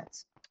 8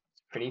 minutes.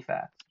 It's pretty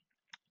fast.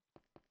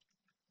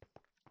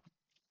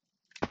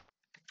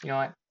 You know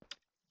what?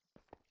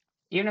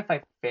 Even if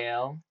I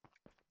fail,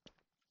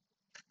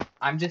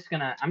 I'm just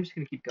gonna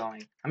keep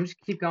going. I'm just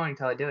gonna keep going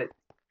until I do it.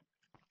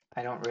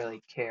 I don't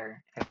really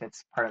care if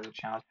it's part of the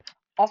challenge.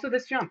 Also,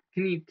 this jump,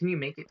 can you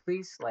make it,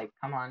 please? Like,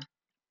 come on,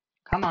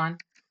 come on,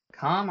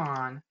 come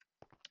on,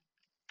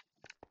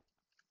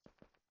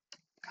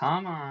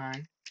 come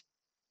on.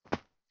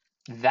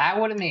 That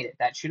would have made it.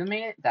 That should have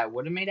made it. That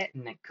would have made it,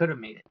 and it could have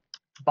made it.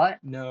 But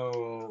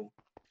no,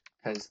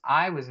 because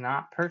I was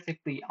not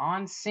perfectly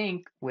on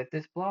sync with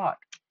this block.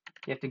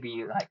 You have to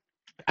be like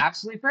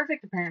absolutely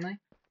perfect, apparently.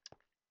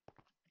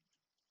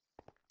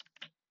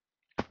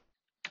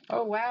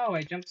 Oh wow,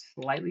 I jumped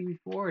slightly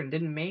before and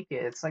didn't make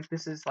it. It's like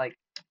this is like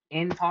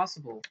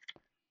impossible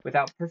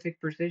without perfect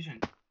precision.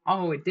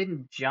 Oh, it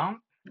didn't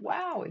jump?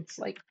 Wow, it's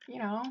like, you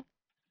know.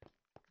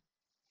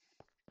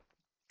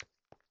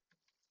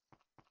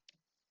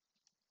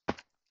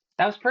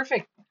 That was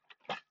perfect.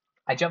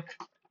 I jumped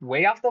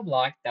way off the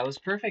block. That was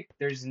perfect.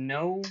 There's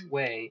no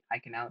way I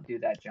can outdo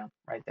that jump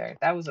right there.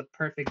 That was a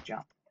perfect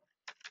jump.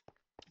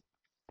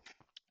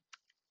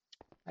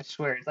 I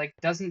swear, it like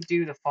doesn't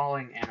do the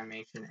falling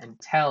animation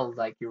until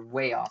like you're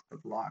way off the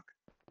block.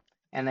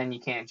 And then you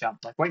can't jump.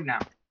 Like right now.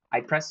 I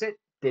pressed it,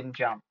 didn't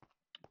jump.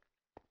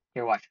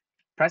 Here, watch.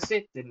 Pressed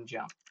it, didn't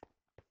jump.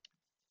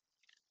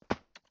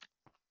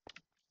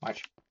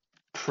 Watch.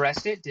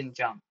 Pressed it, didn't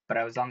jump, but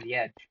I was on the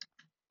edge.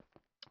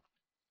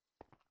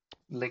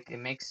 Like, it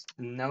makes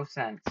no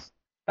sense.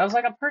 That was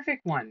like a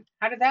perfect one.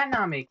 How did that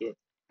not make it?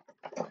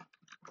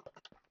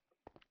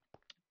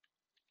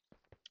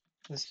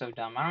 This is so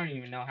dumb. I don't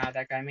even know how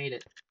that guy made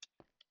it.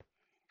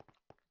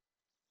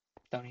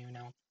 Don't even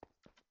know.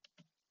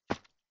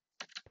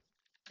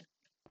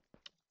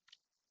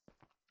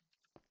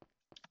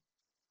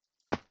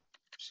 I'm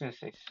just gonna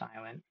say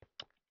silent.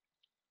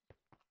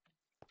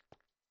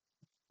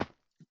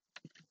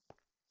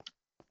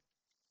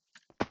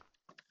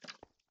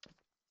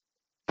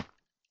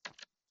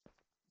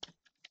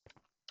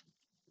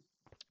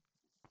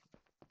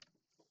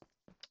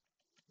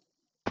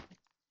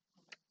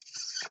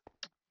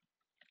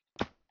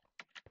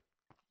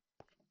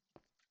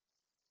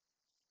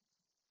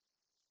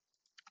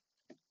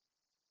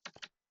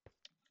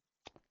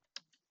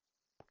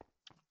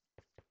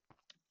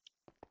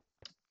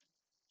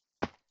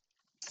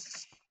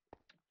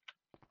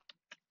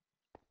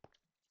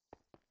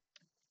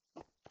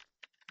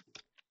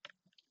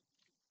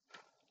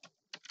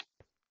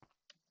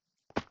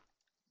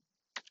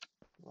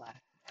 Lag.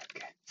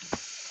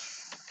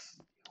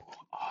 You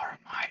are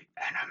my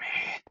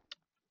enemy.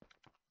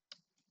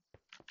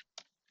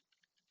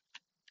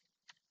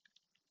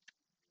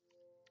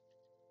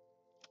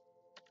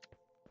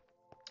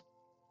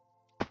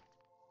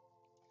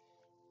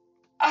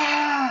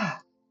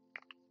 Ah!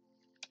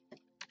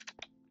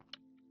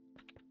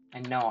 I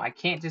know, I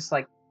can't just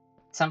like,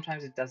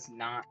 sometimes it does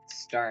not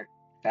start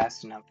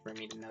fast enough for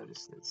me to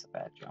notice that it's a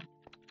bad jump.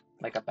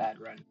 Like a bad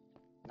run,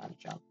 not a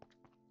jump.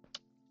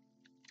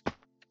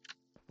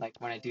 Like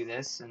when I do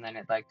this and then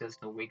it like does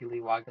the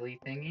wiggly woggly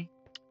thingy.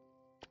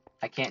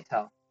 I can't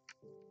tell.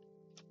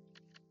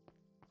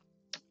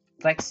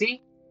 Like,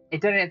 see?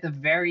 It did it at the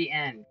very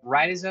end,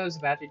 right as I was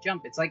about to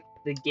jump. It's like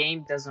the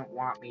game doesn't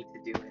want me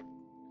to do it.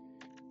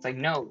 It's like,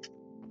 no,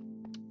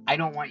 I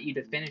don't want you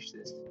to finish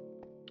this.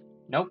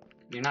 Nope,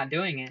 you're not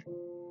doing it.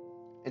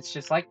 It's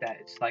just like that.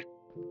 It's like,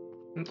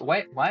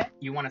 wait, what?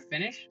 You want to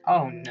finish?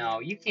 Oh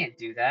no, you can't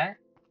do that.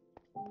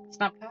 It's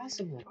not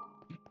possible.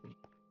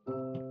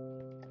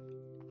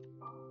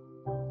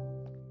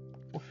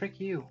 Well, frick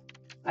you.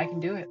 I can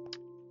do it.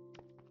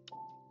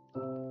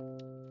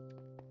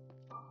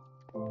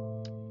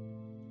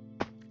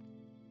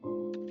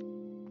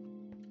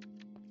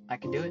 I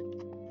can do it.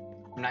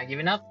 I'm not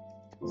giving up.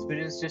 This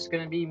video is just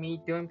gonna be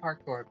me doing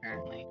parkour,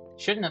 apparently.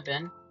 Shouldn't have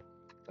been,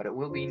 but it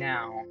will be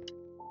now.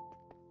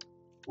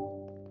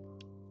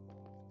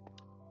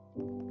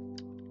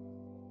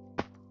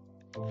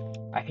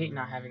 I hate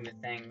not having the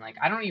thing. Like,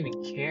 I don't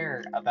even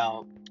care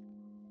about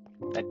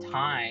the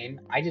time.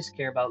 I just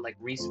care about, like,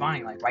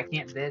 respawning. Like, why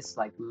can't this,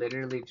 like,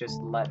 literally just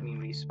let me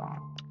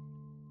respawn?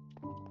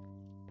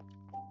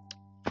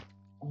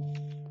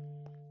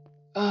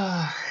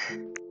 Ugh.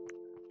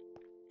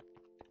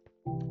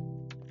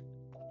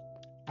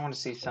 I want to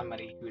see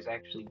somebody who's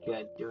actually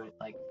good do it,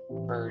 like,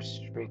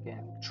 first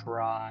freaking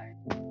try.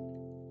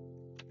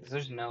 Because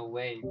there's no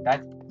way.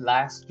 That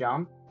last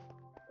jump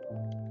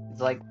is,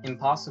 like,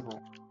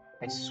 impossible.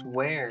 I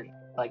swear.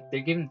 Like,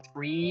 they're giving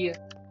three,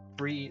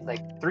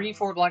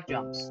 4 block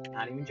jumps.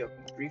 Not even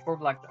joking. 3, 4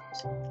 block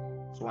jumps.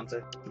 So one's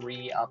a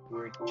 3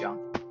 upward jump.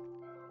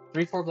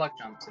 3, 4 block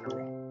jumps in a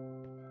row.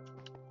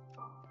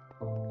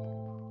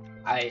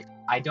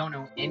 I don't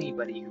know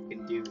anybody who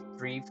can do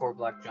 3, 4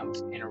 block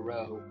jumps in a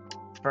row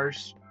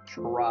first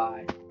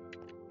try.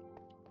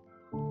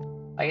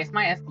 Like, if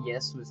my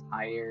FPS was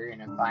higher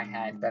and if I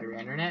had better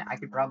internet, I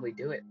could probably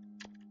do it.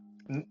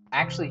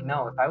 Actually,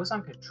 no, if I was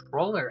on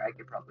controller, I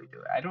could probably do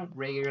it. I don't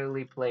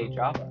regularly play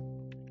Java.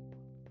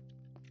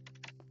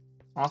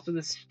 Also,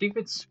 the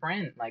stupid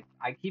sprint. Like,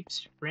 I keep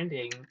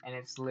sprinting and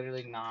it's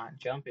literally not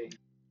jumping.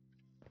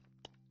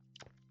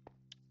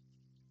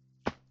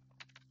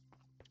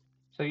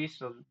 So used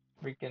to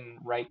freaking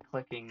right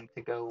clicking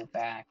to go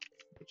back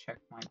to the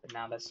checkpoint, but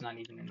now that's not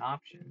even an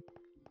option.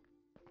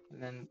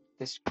 And then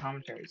this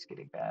commentary is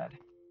getting bad.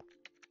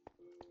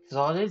 Because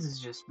all it is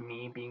just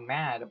me being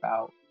mad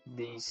about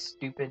the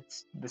stupid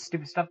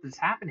stuff that's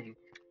happening.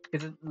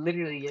 Because it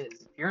literally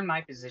is. If you're in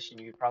my position,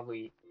 you'd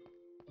probably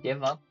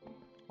give up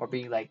or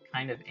be like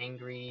kind of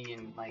angry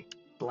and like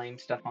blame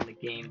stuff on the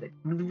game that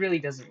really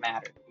doesn't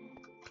matter.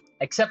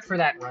 Except for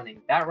that running.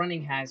 That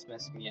running has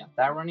messed me up.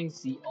 That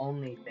running's the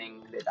only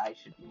thing that I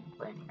should be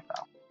complaining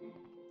about.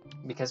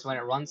 Because when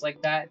it runs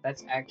like that,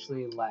 that's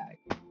actually lag.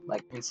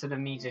 Like, instead of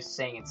me just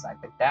saying it's lag,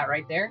 like that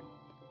right there,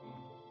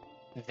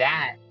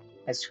 that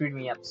has screwed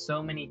me up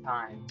so many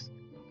times.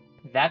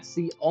 That's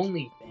the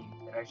only thing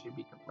that I should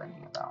be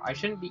complaining about. I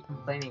shouldn't be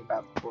complaining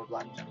about the forward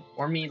block jump.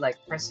 Or me, like,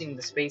 pressing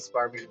the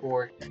spacebar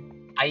before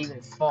I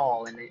even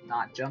fall and it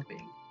not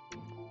jumping.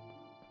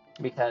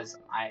 Because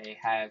I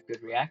have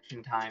good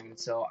reaction time,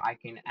 so I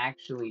can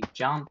actually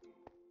jump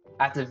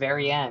at the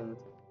very end,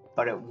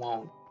 but it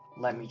won't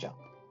let me jump.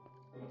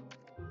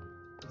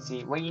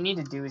 See, what you need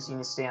to do is you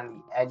need to stay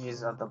on the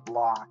edges of the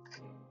block,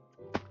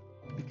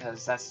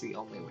 because that's the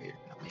only way you're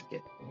gonna make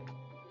it.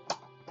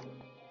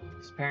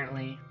 Because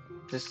apparently,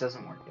 this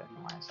doesn't work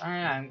otherwise.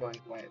 Alright, I'm going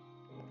quiet.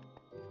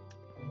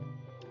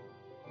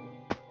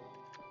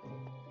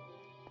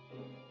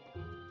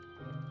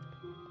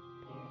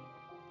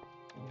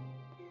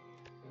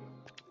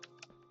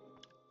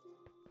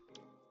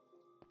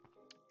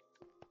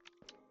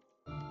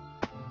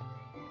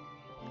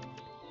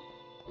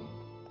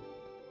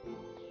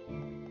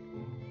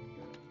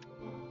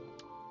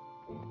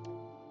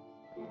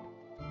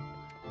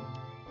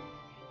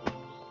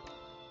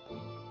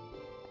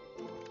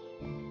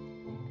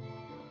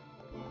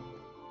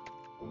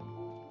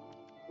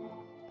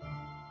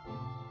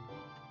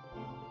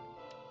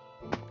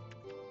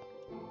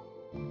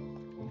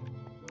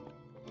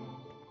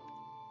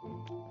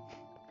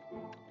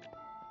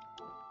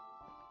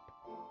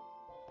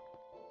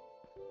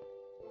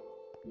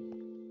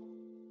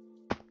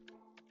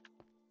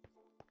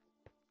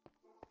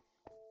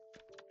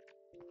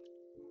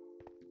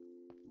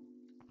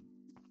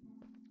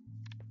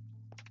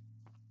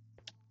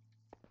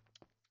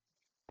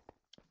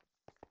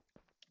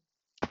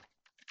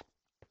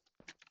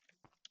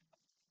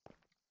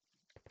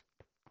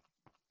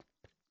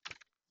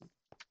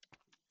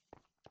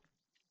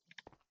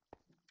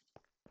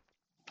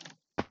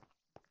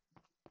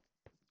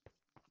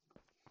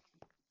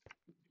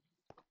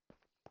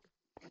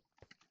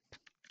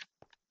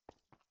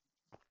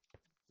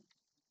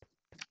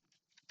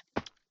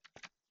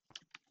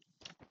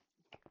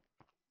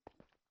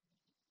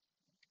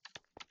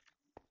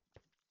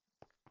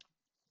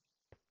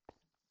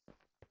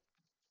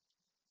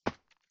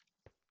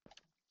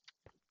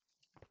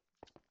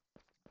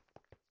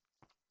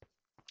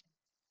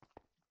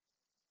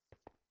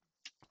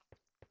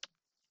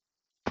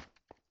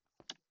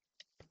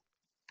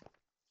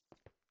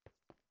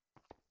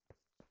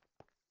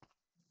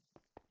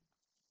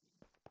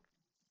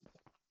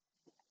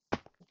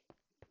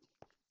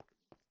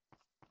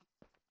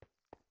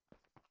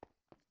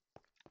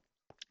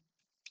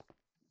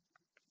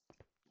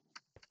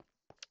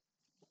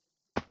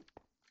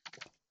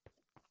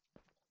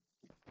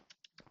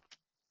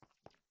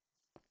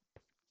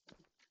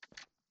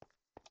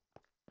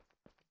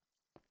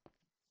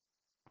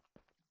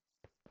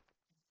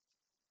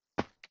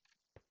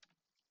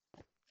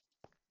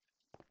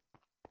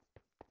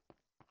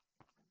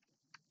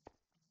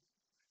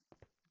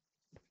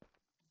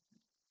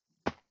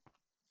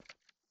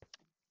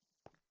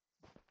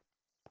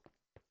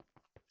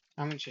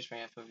 I'm gonna choose my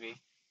FOV.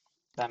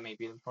 That may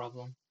be the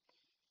problem.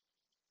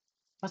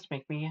 Let's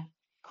make me a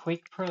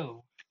Quake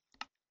Pro.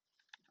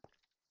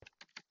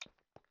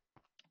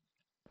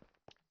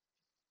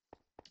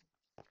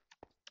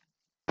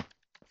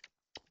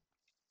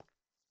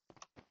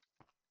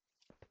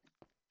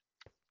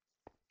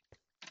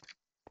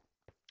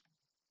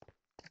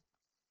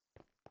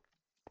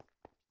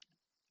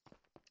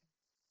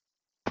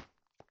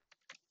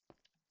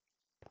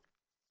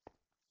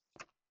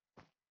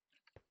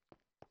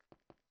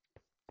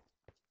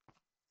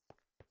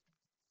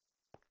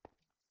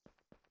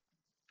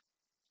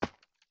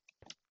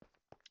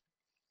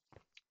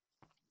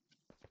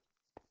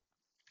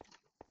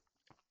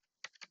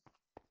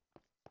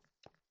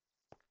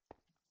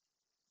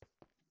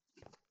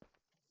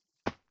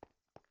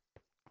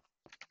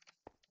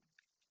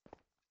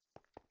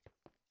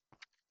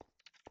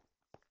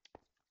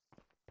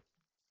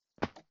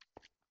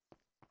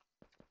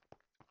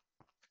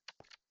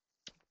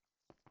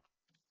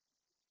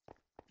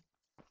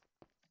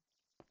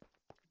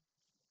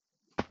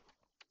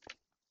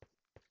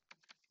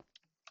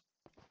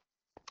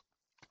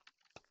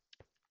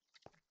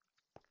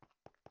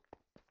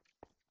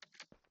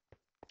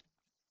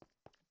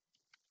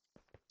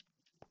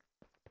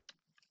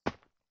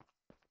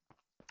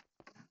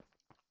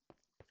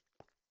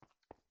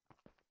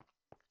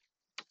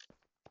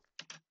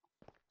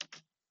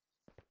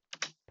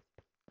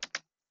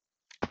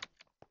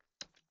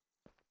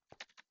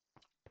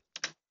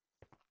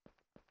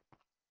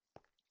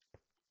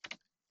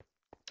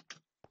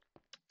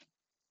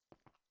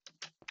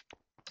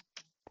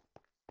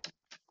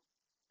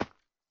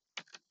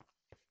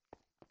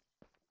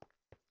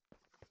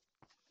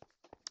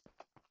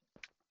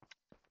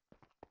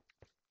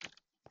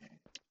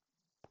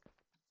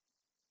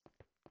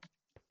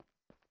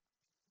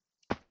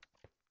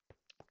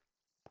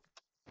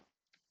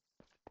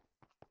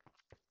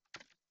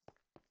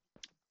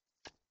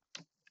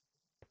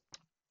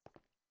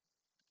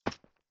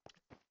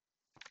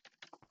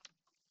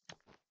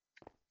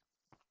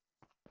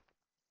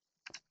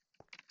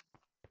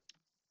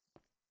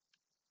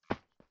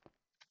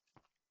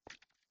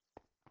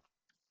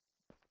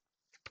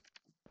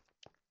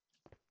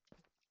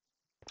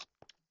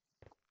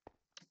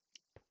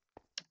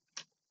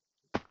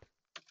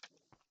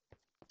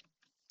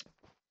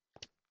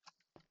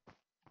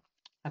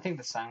 I think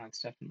the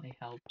silence definitely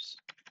helps.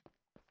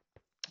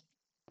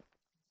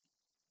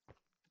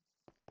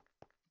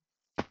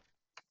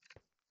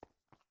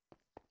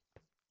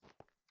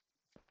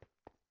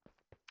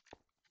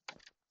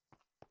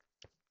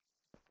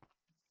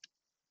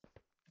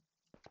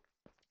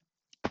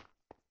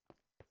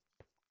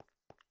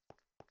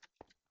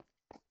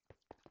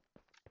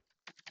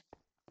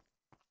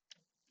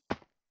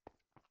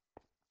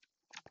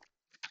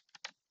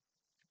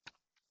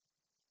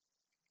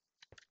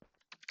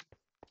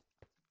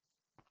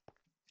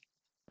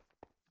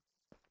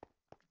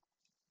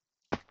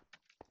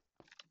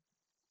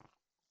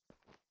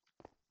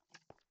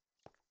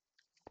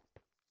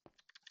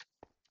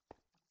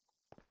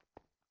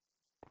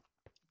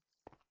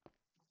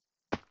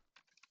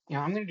 Yeah,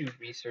 I'm gonna do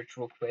research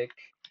real quick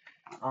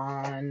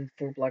on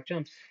 4 block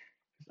jumps.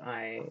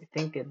 I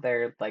think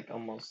they're like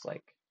almost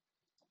like.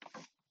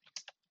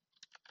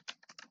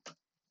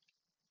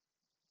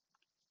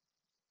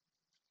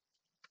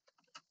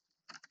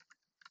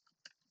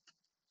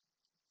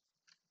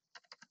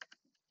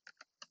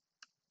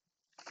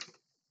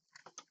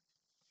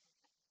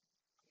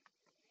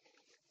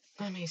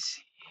 Let me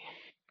see.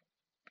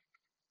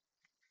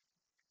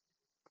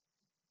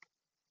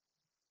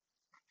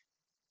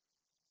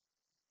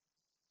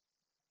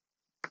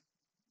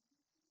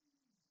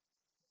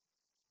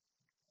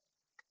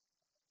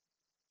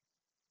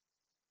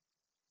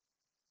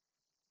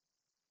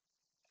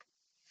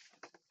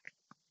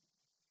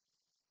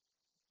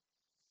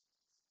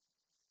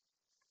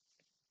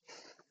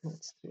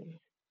 Let's see.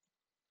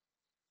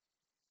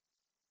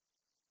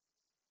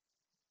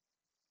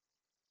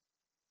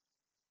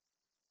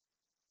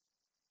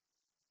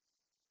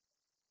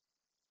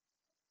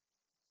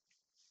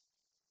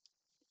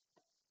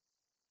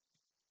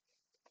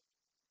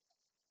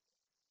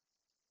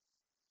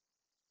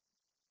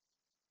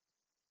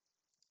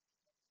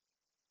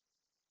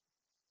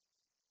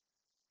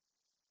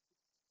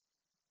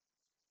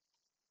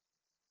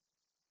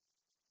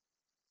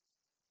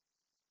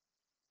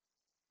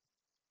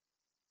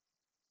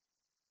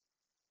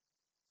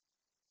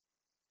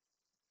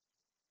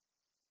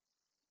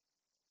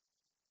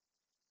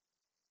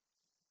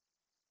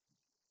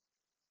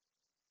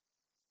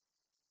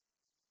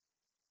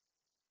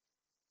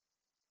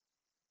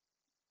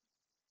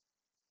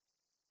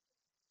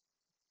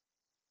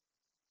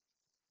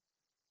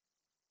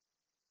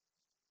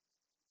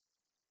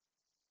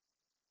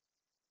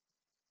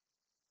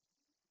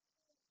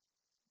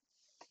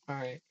 All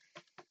right.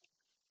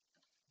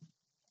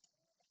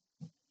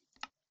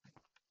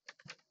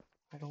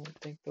 I don't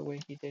think the way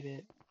he did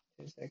it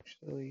is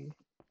actually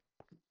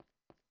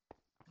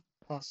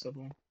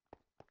possible.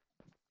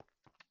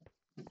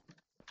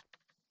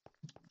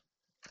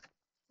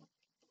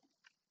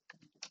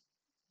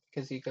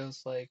 Because he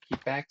goes like, he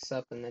backs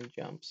up and then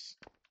jumps.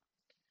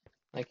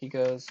 Like he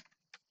goes.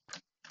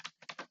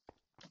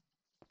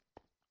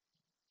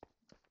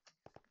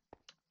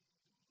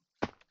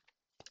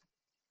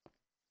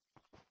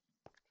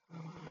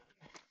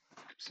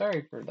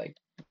 Sorry for like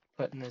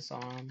putting this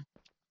on.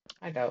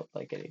 I doubt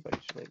like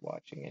anybody's really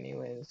watching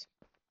anyways.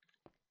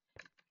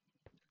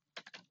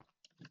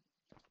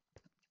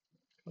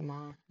 Come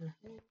on.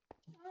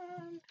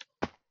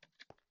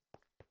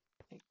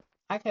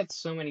 I've had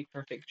so many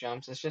perfect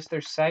jumps. It's just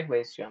they're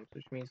sideways jumps,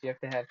 which means you have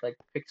to have like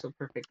pixel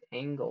perfect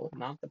angle,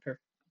 not the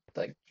perfect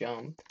like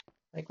jump.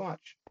 Like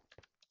watch.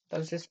 That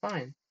was just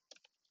fine.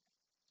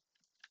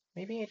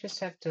 Maybe I just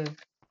have to,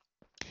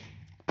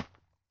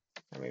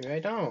 or maybe I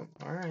don't.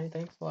 Alright,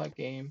 thanks a lot,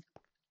 game.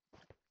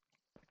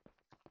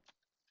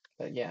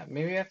 But yeah,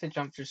 maybe I have to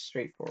jump just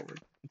straight forward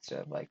instead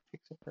of like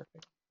pixel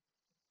perfect.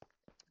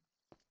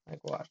 Like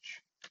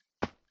watch.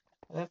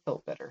 That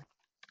felt better.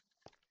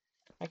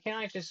 Why can't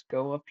I just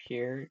go up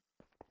here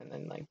and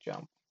then like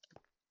jump?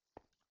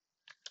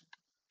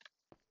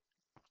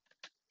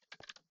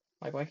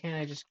 Like why can't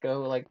I just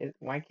go like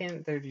why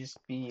can't there just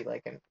be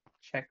like a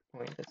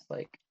checkpoint that's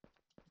like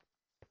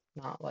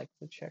not like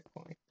the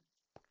checkpoint?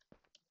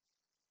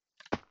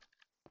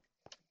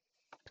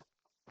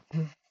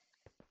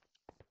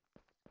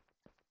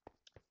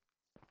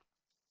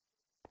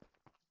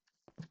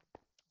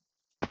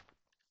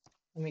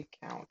 Let me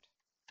count.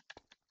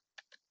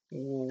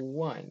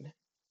 1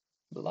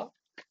 block.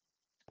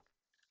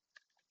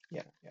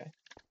 Yeah.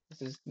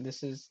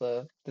 This is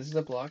the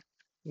block.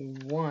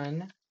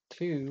 1,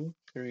 2,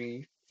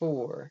 3,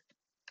 4.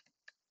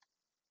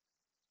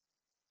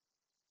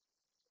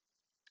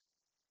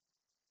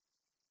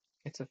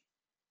 It's a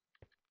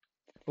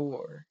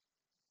 4.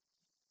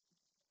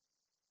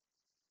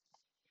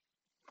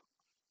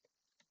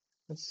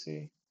 Let's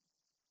see.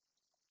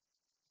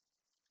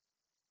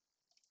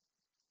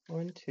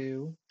 1,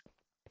 2,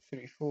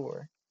 3,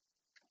 4.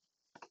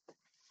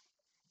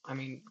 I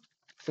mean,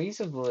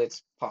 feasible.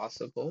 It's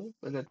possible,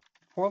 but the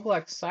 4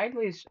 block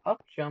sideways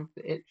up jump,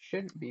 it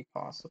shouldn't be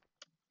possible.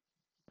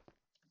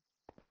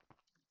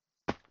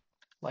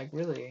 Like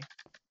really.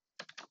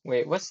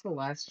 Wait, what's the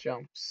last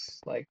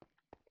jumps like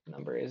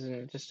number? Isn't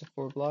it just a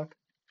 4 block?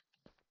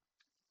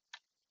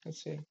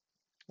 Let's see.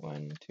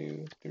 1,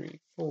 2, 3,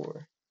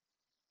 4.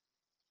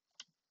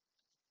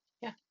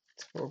 Yeah,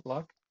 it's 4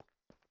 block.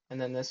 And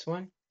then this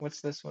one,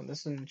 what's this one?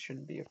 This one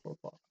shouldn't be a 4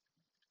 block.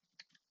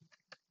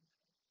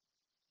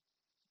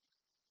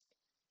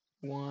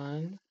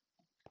 1,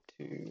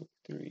 2,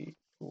 3,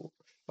 4,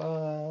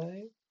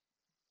 5.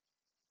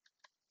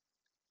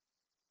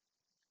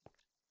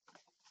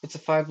 It's a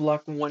 5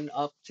 block 1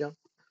 up jump,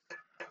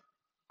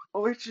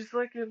 which is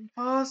like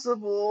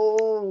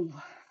impossible.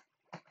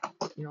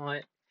 You know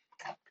what?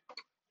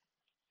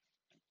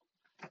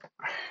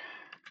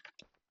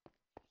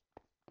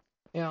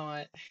 You know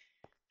what?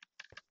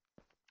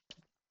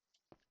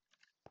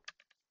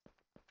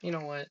 You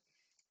know what?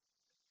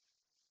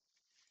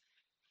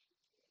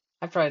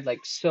 I've tried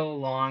like so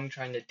long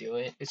trying to do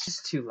it. It's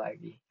just too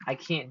laggy. I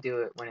can't do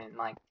it when it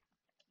like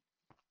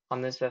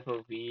on this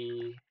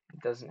FOV. It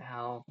doesn't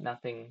help.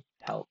 Nothing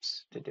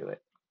helps to do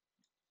it.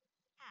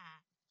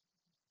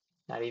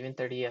 Not even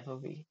 30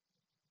 FOV.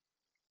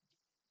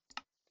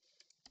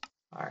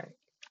 Alright.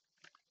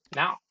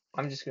 Now,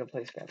 I'm just gonna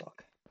play Skyblock.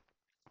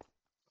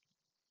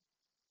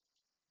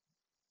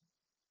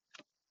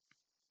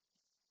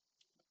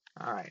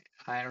 Alright.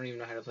 I don't even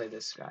know how to play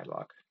this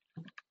Skyblock.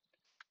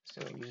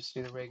 So you just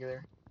do the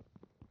regular.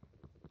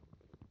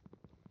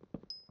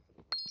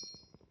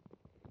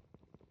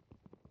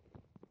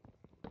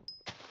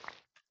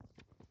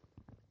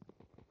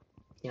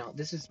 You know,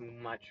 this is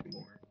much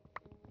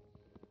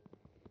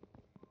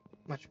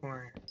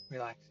more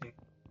relaxing.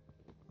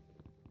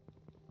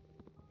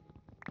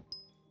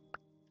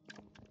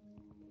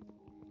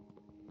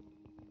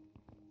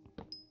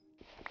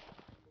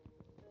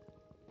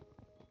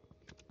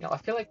 You know, I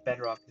feel like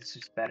Bedrock is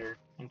just better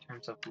in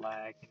terms of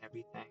lag and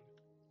everything.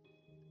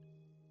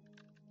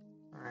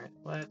 Alright,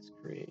 let's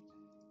create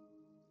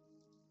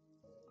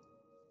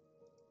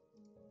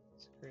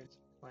some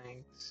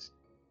planks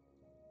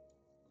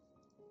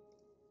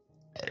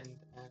and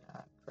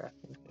a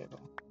crafting table.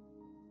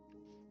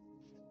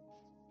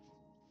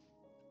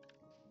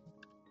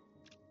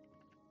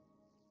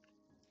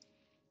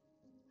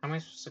 How am I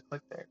supposed to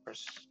click there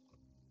first?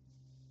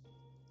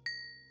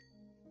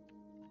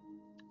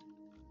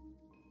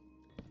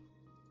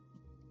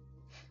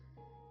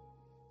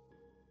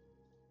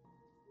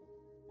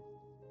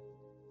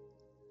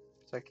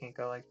 So I can't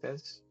go like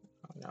this?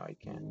 Oh, no, I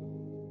can't.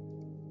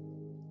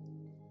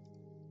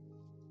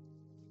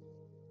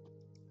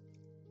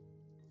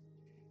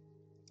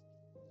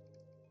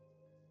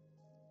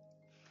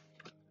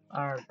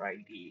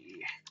 Alrighty.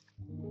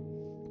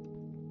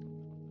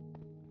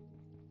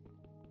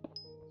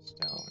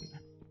 Stone.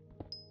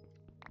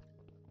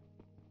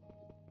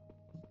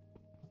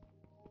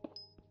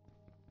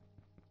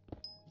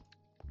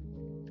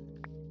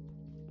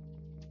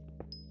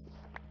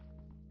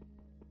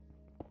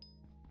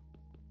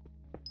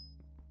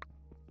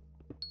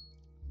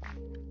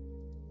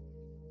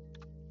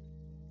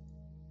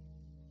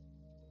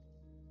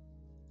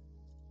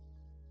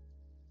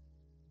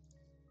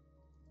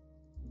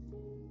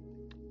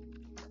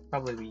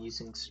 Probably be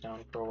using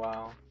stone for a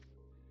while.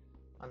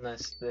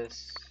 Unless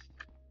this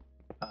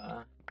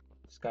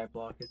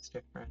Skyblock is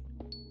different.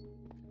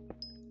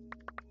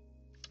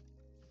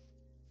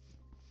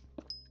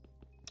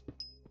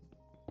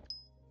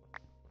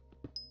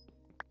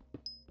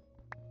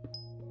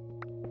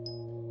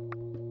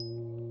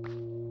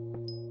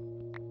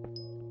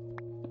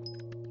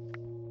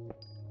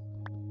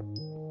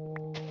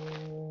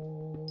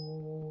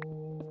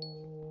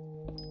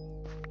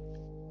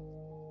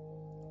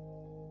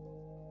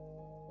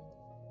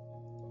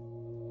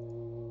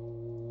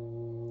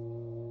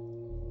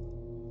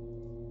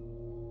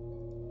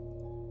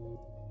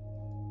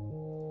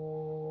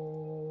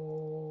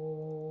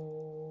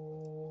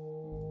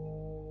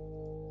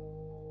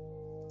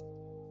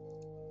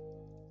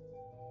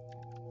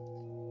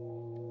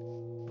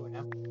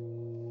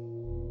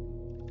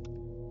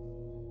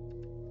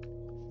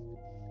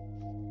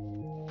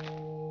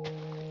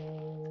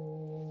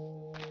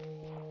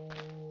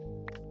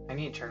 I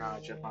need to turn on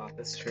a jump off.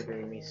 This is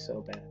triggering me so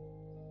bad.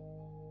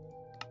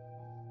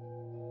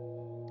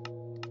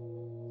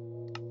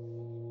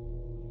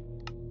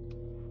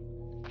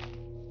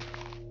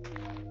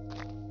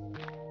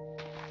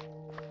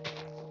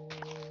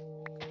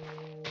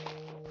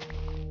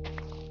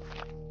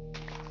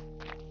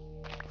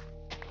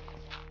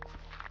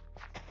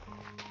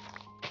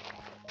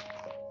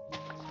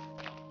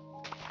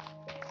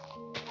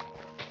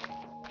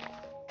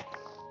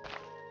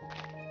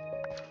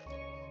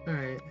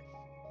 Alright.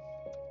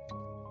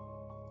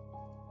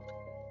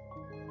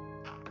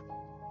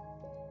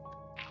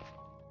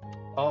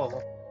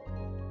 Oh.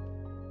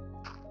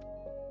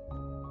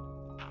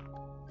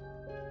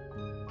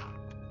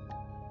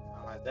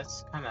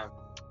 That's kind of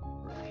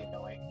really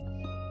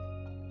annoying.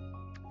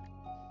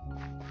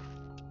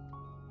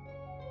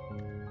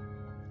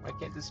 Why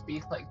can't this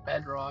be like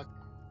Bedrock?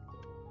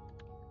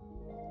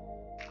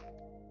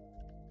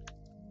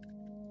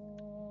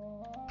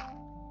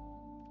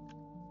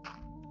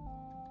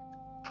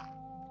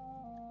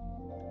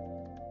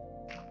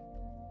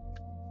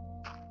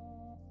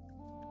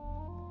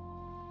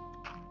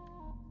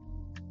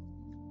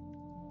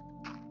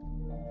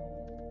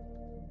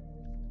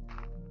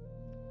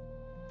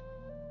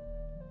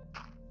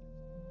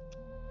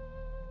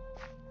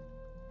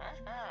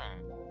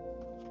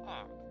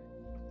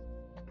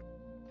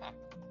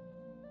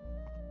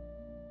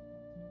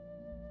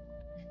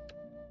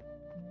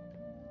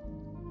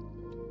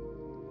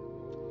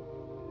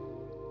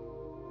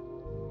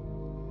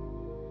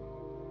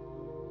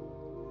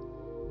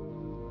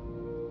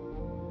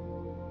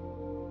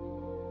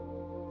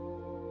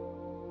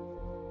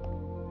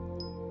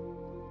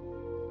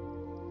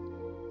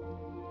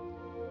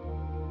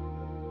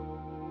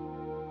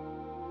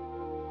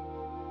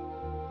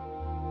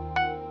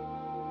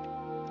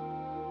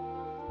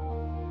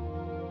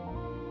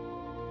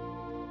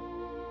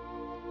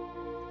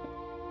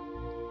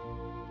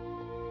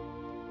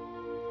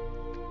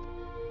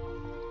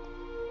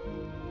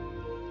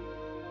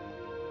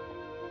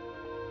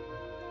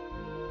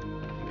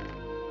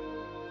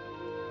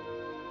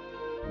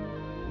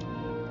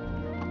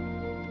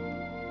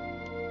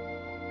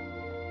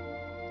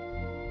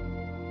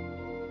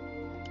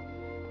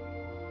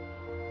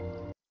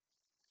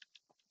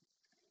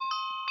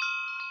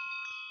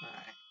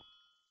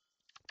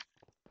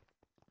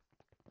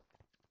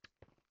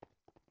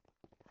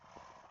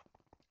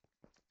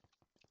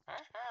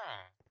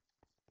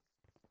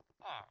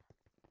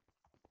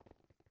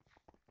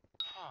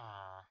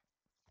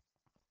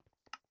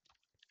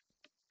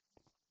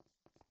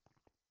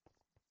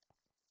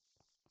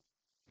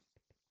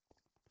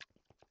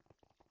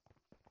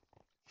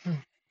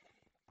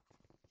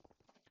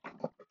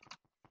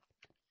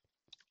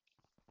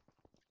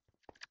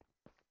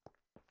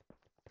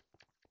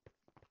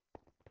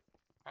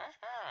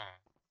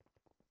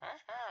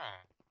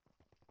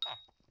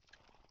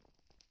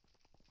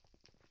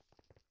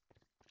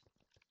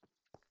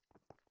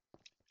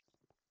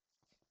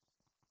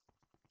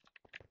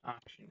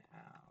 auction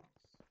house.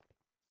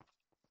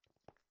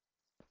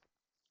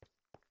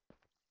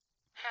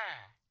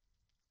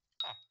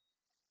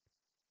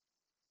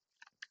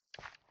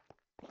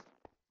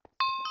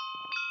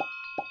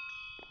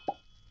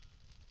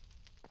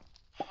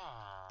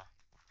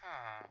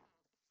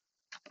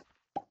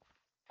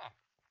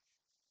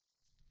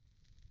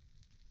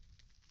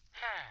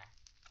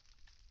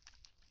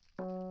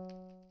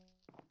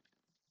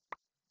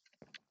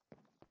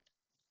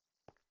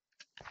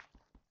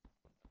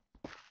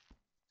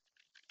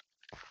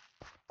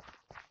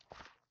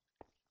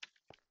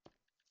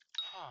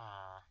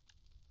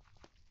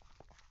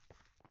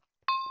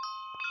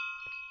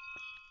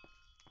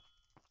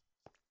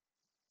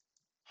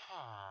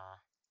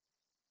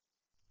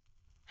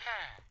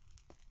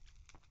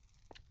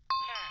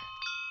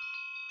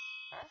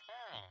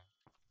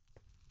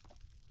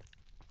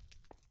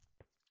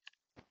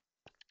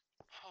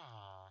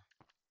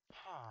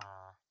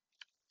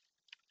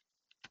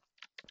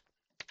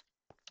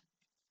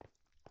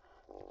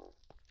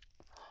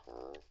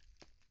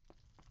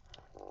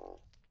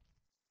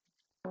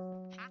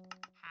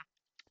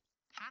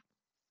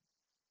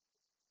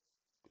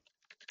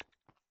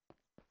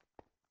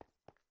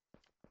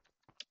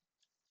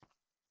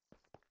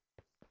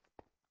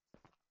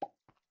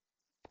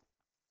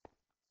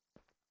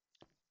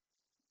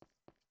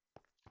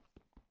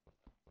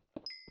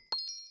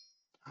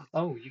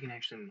 Oh, you can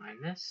actually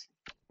mine this?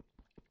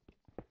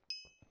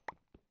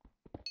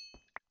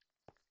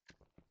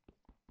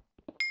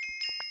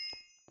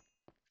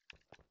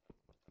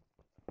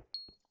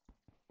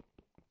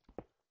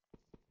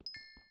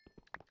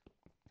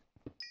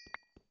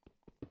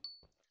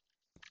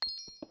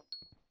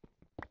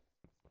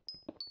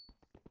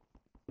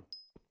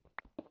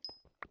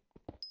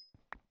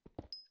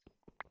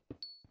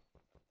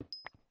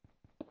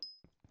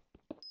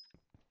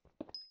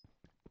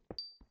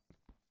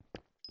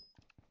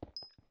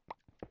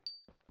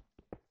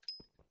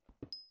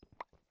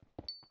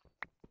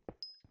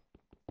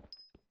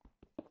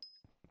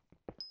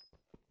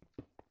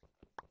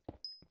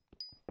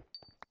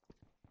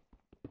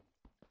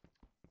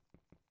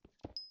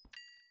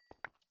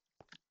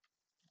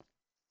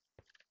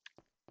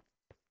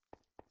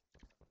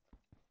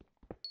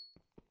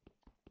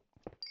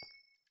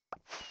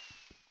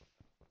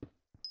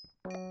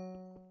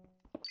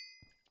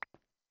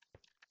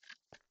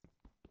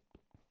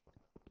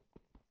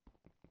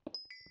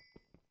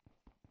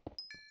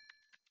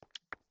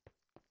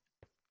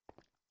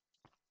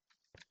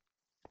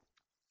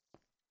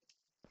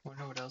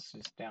 Wonder what else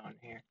is down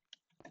here.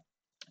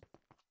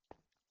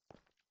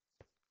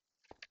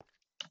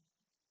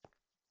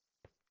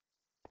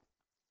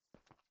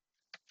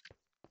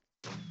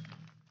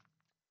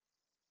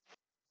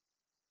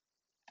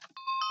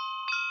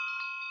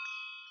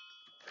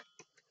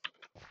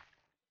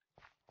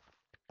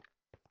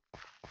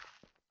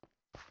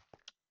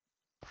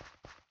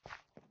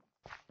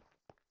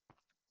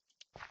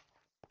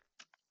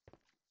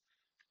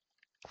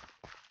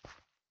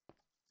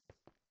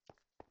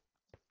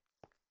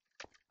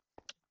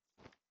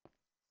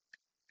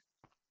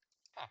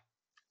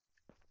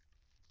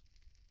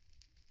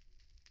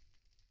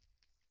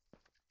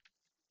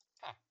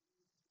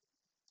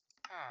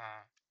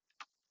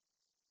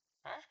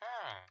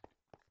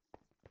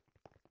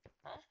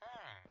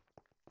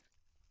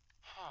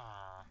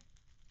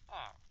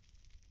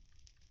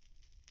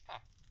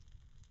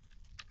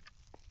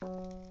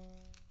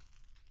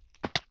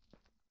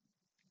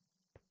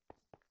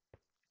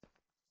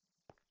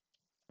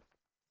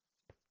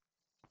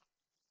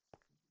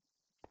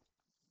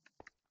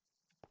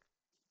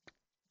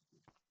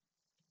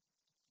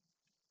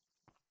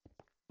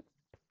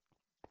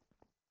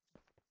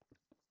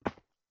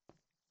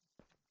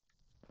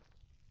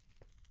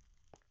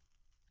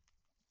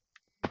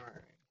 Alright,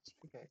 this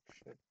pickaxe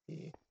should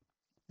be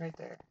right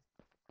there.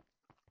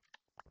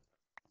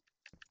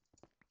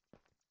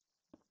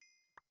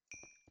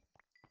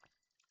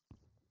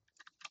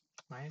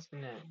 Why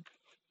isn't it?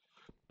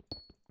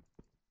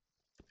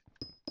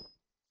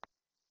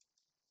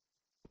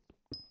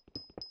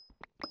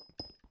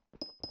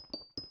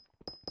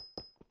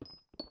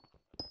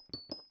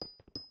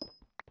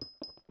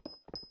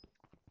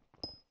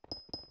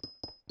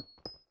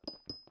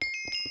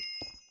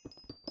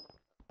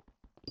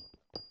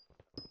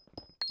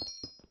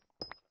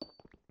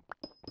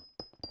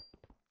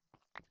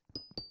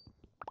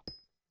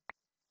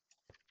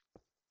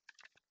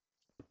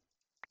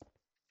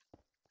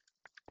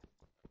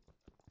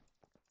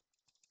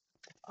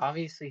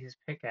 Obviously his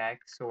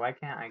pickaxe, so why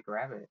can't I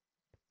grab it?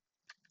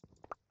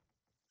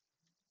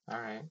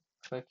 Alright,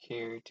 click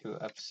here to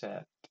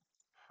upset.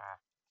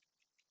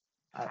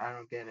 I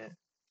don't get it.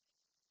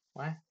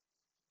 What?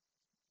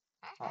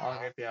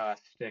 I'll give you a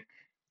stick.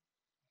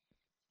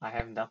 I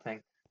have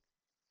nothing.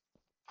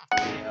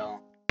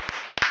 Hell.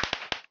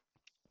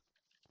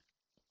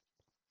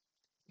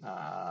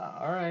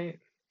 Alright.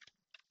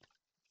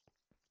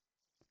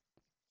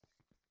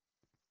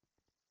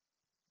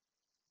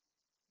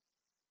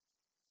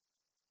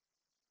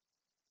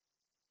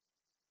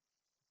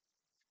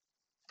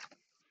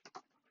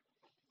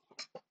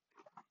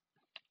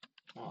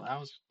 that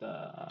was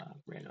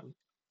random.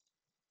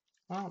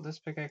 Well, this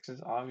pickaxe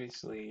is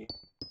obviously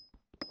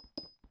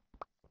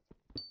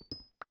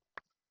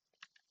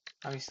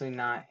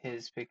not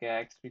his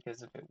pickaxe,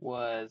 because if it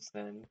was,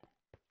 then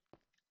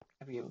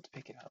I'd be able to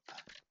pick it up.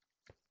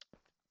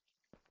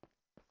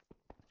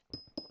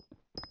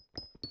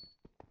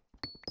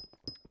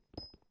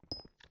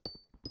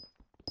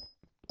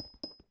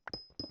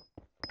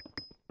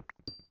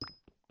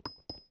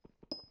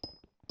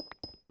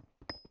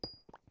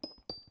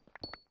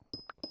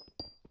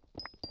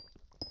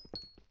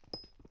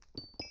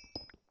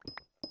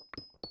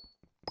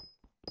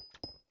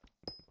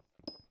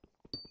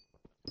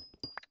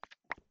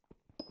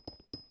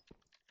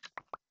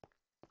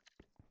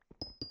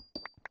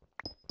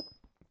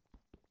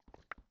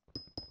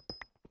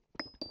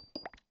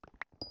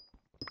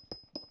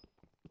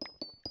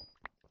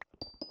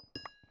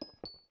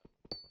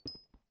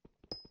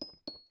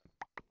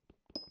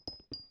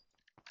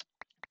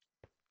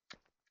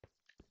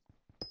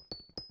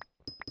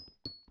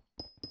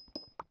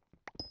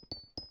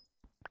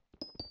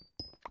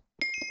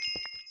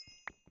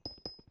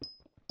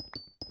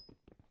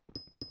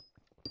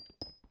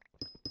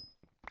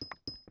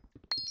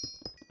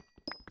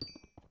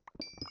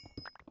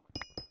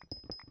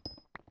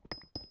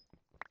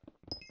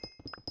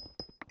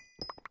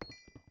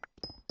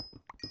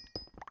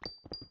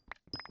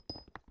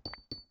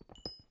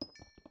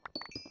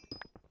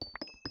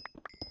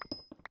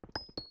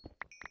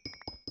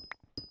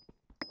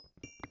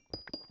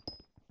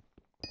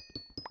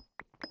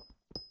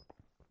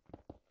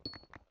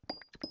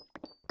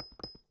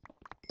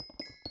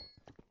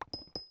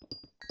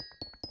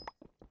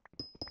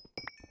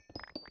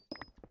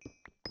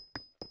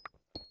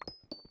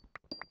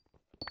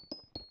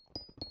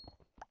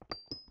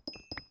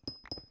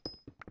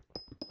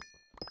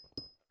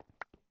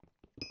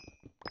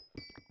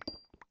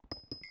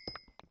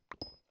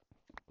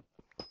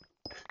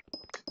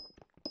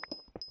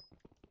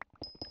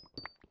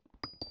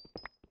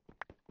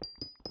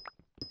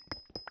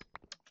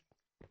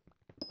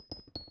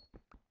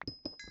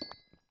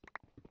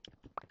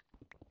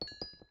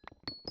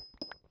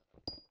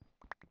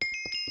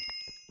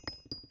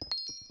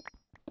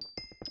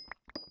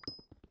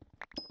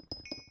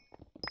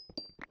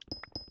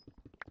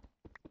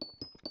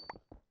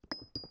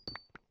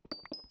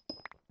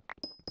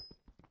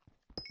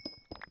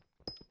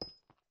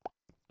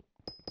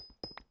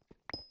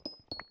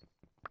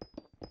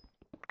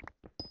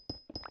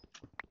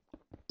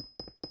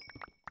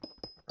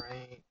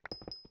 Right.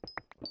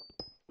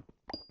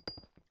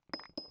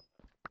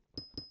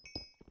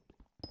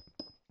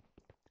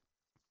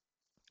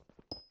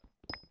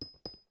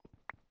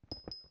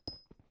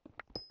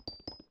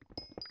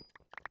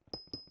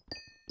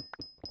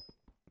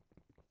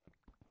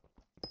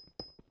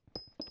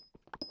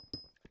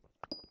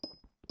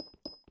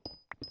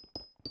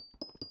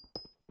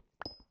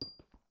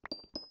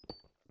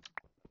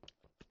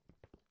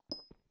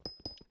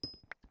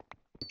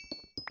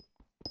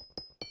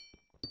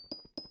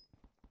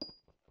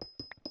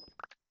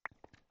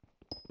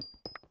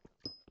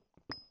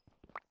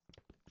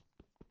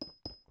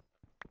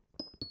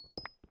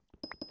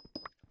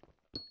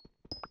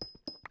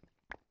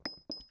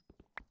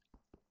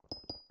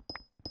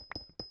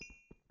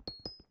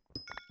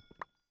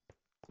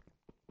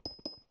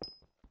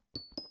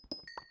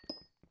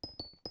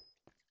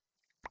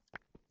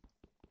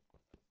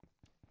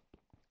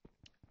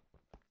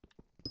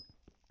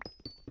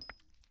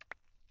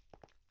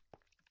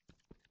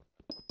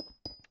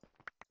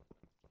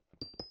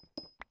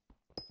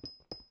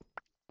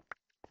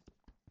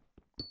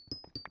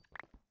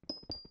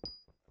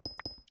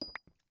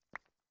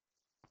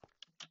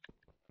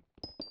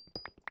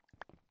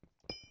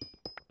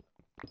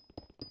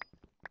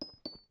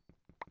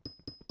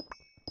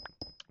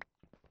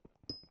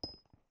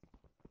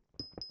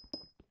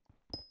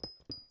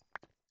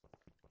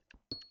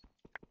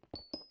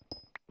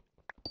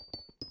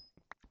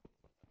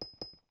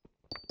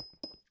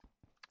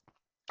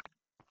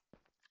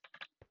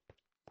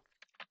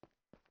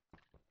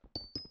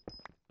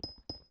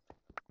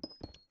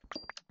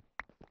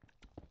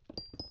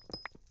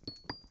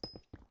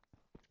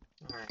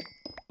 Alright.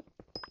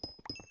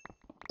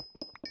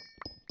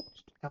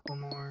 Just a couple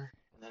more,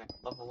 and then I can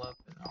level up,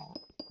 and I'll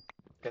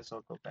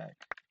go back.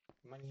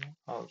 Money?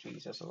 Oh,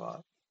 geez, that's a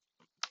lot.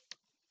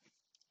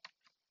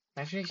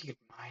 Imagine if you could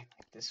mine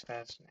like this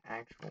fast in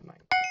actual Minecraft.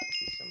 It'd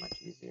be so much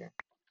easier.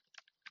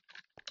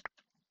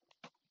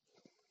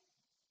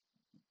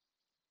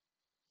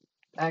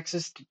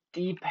 Access to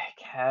deep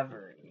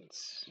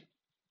caverns.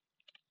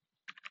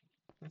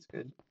 That's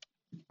good.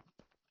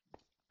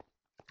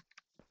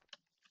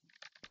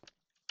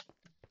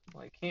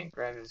 Well, I can't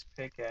grab his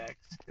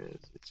pickaxe because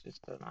it's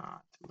just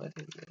not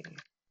letting me.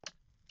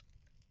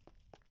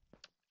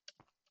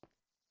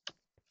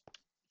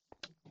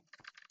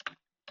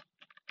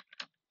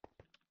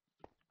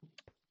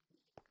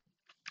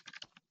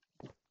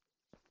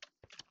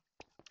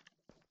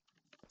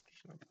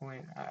 No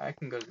point. I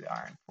can go to the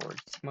Iron Forge.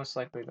 It's most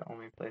likely the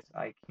only place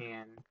I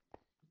can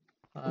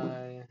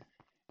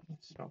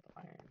smelt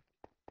iron.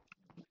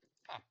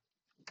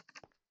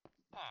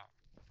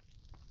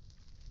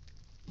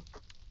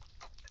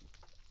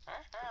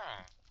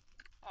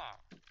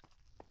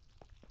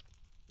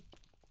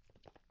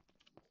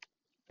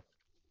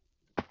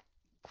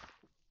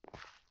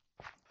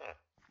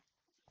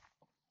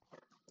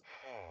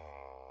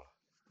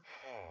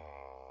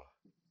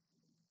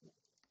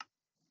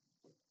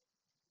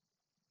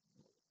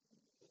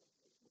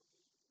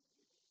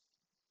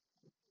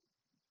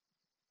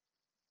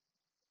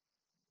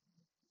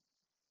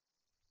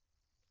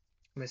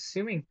 I'm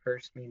assuming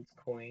purse means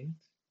coins.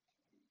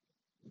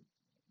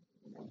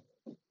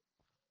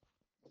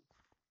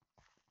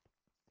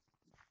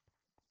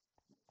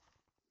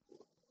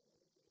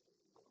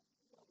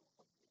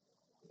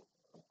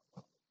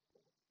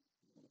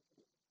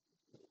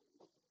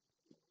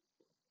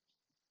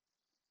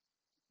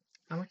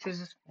 How much is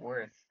this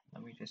worth?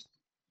 Let me just.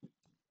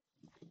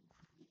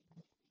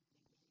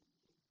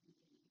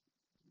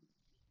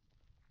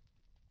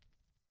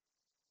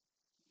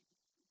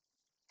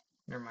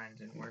 Never mind, it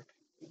didn't work.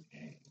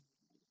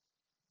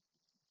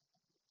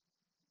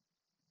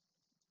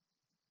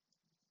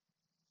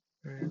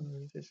 Alright, let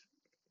me just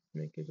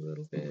make it a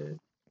little bit.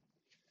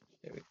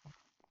 There we go.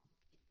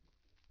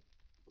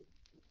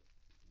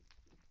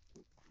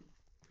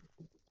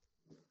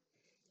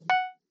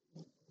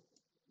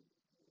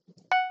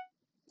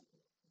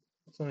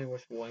 It's only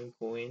worth 1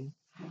 coin.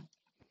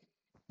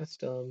 That's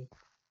dumb.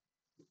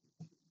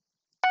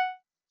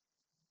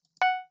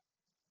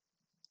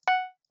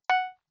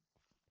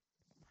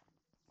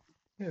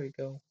 There we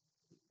go.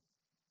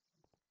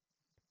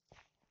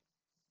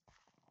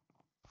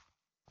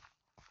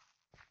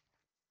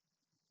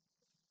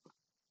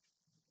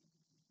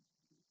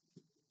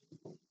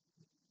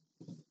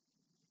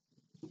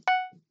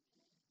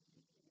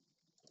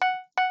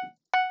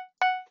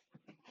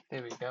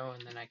 There we go,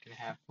 and then I can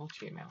have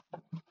multi-amount.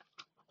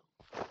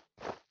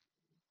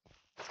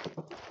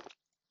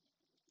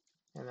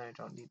 And then I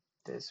don't need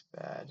this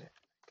bad.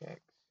 Okay.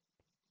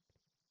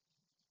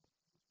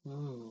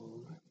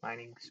 Ooh,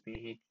 mining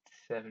speed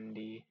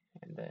 70,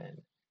 and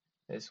then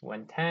this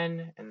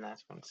 110, and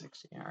that's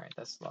 160. Alright,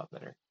 that's a lot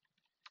better.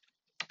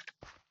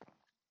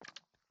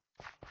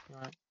 You know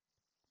what?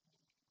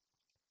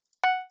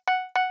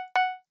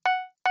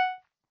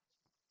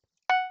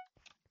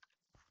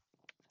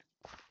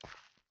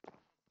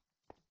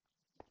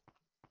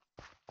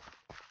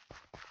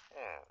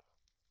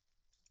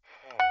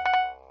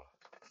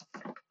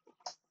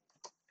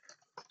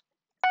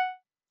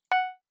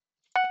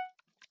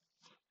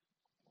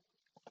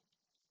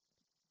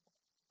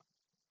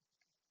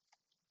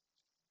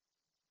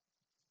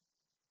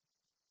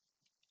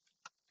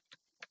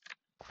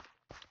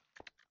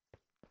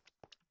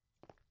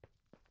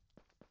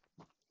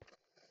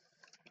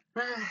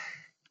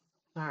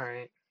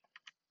 Alright.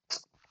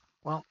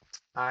 Well,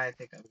 I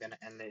think I'm gonna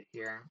end it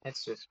here.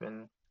 It's just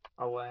been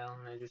a while,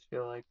 and I just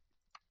feel like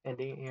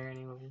ending it here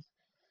anyways.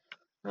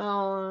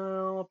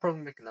 I'll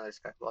probably make another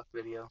Skyblock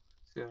video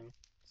soon,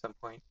 at some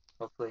point,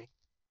 hopefully.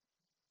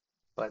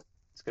 But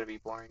it's gonna be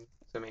boring,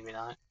 so maybe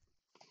not.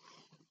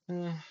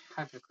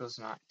 Hypercool's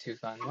not too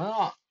fun.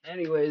 Well,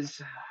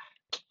 anyways,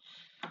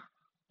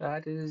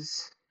 that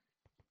is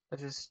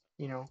just,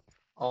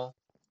 all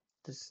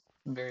this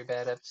very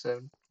bad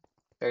episode.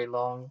 Very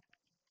long,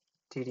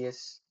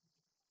 tedious,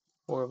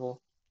 horrible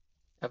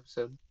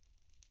episode.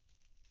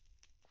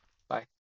 Bye.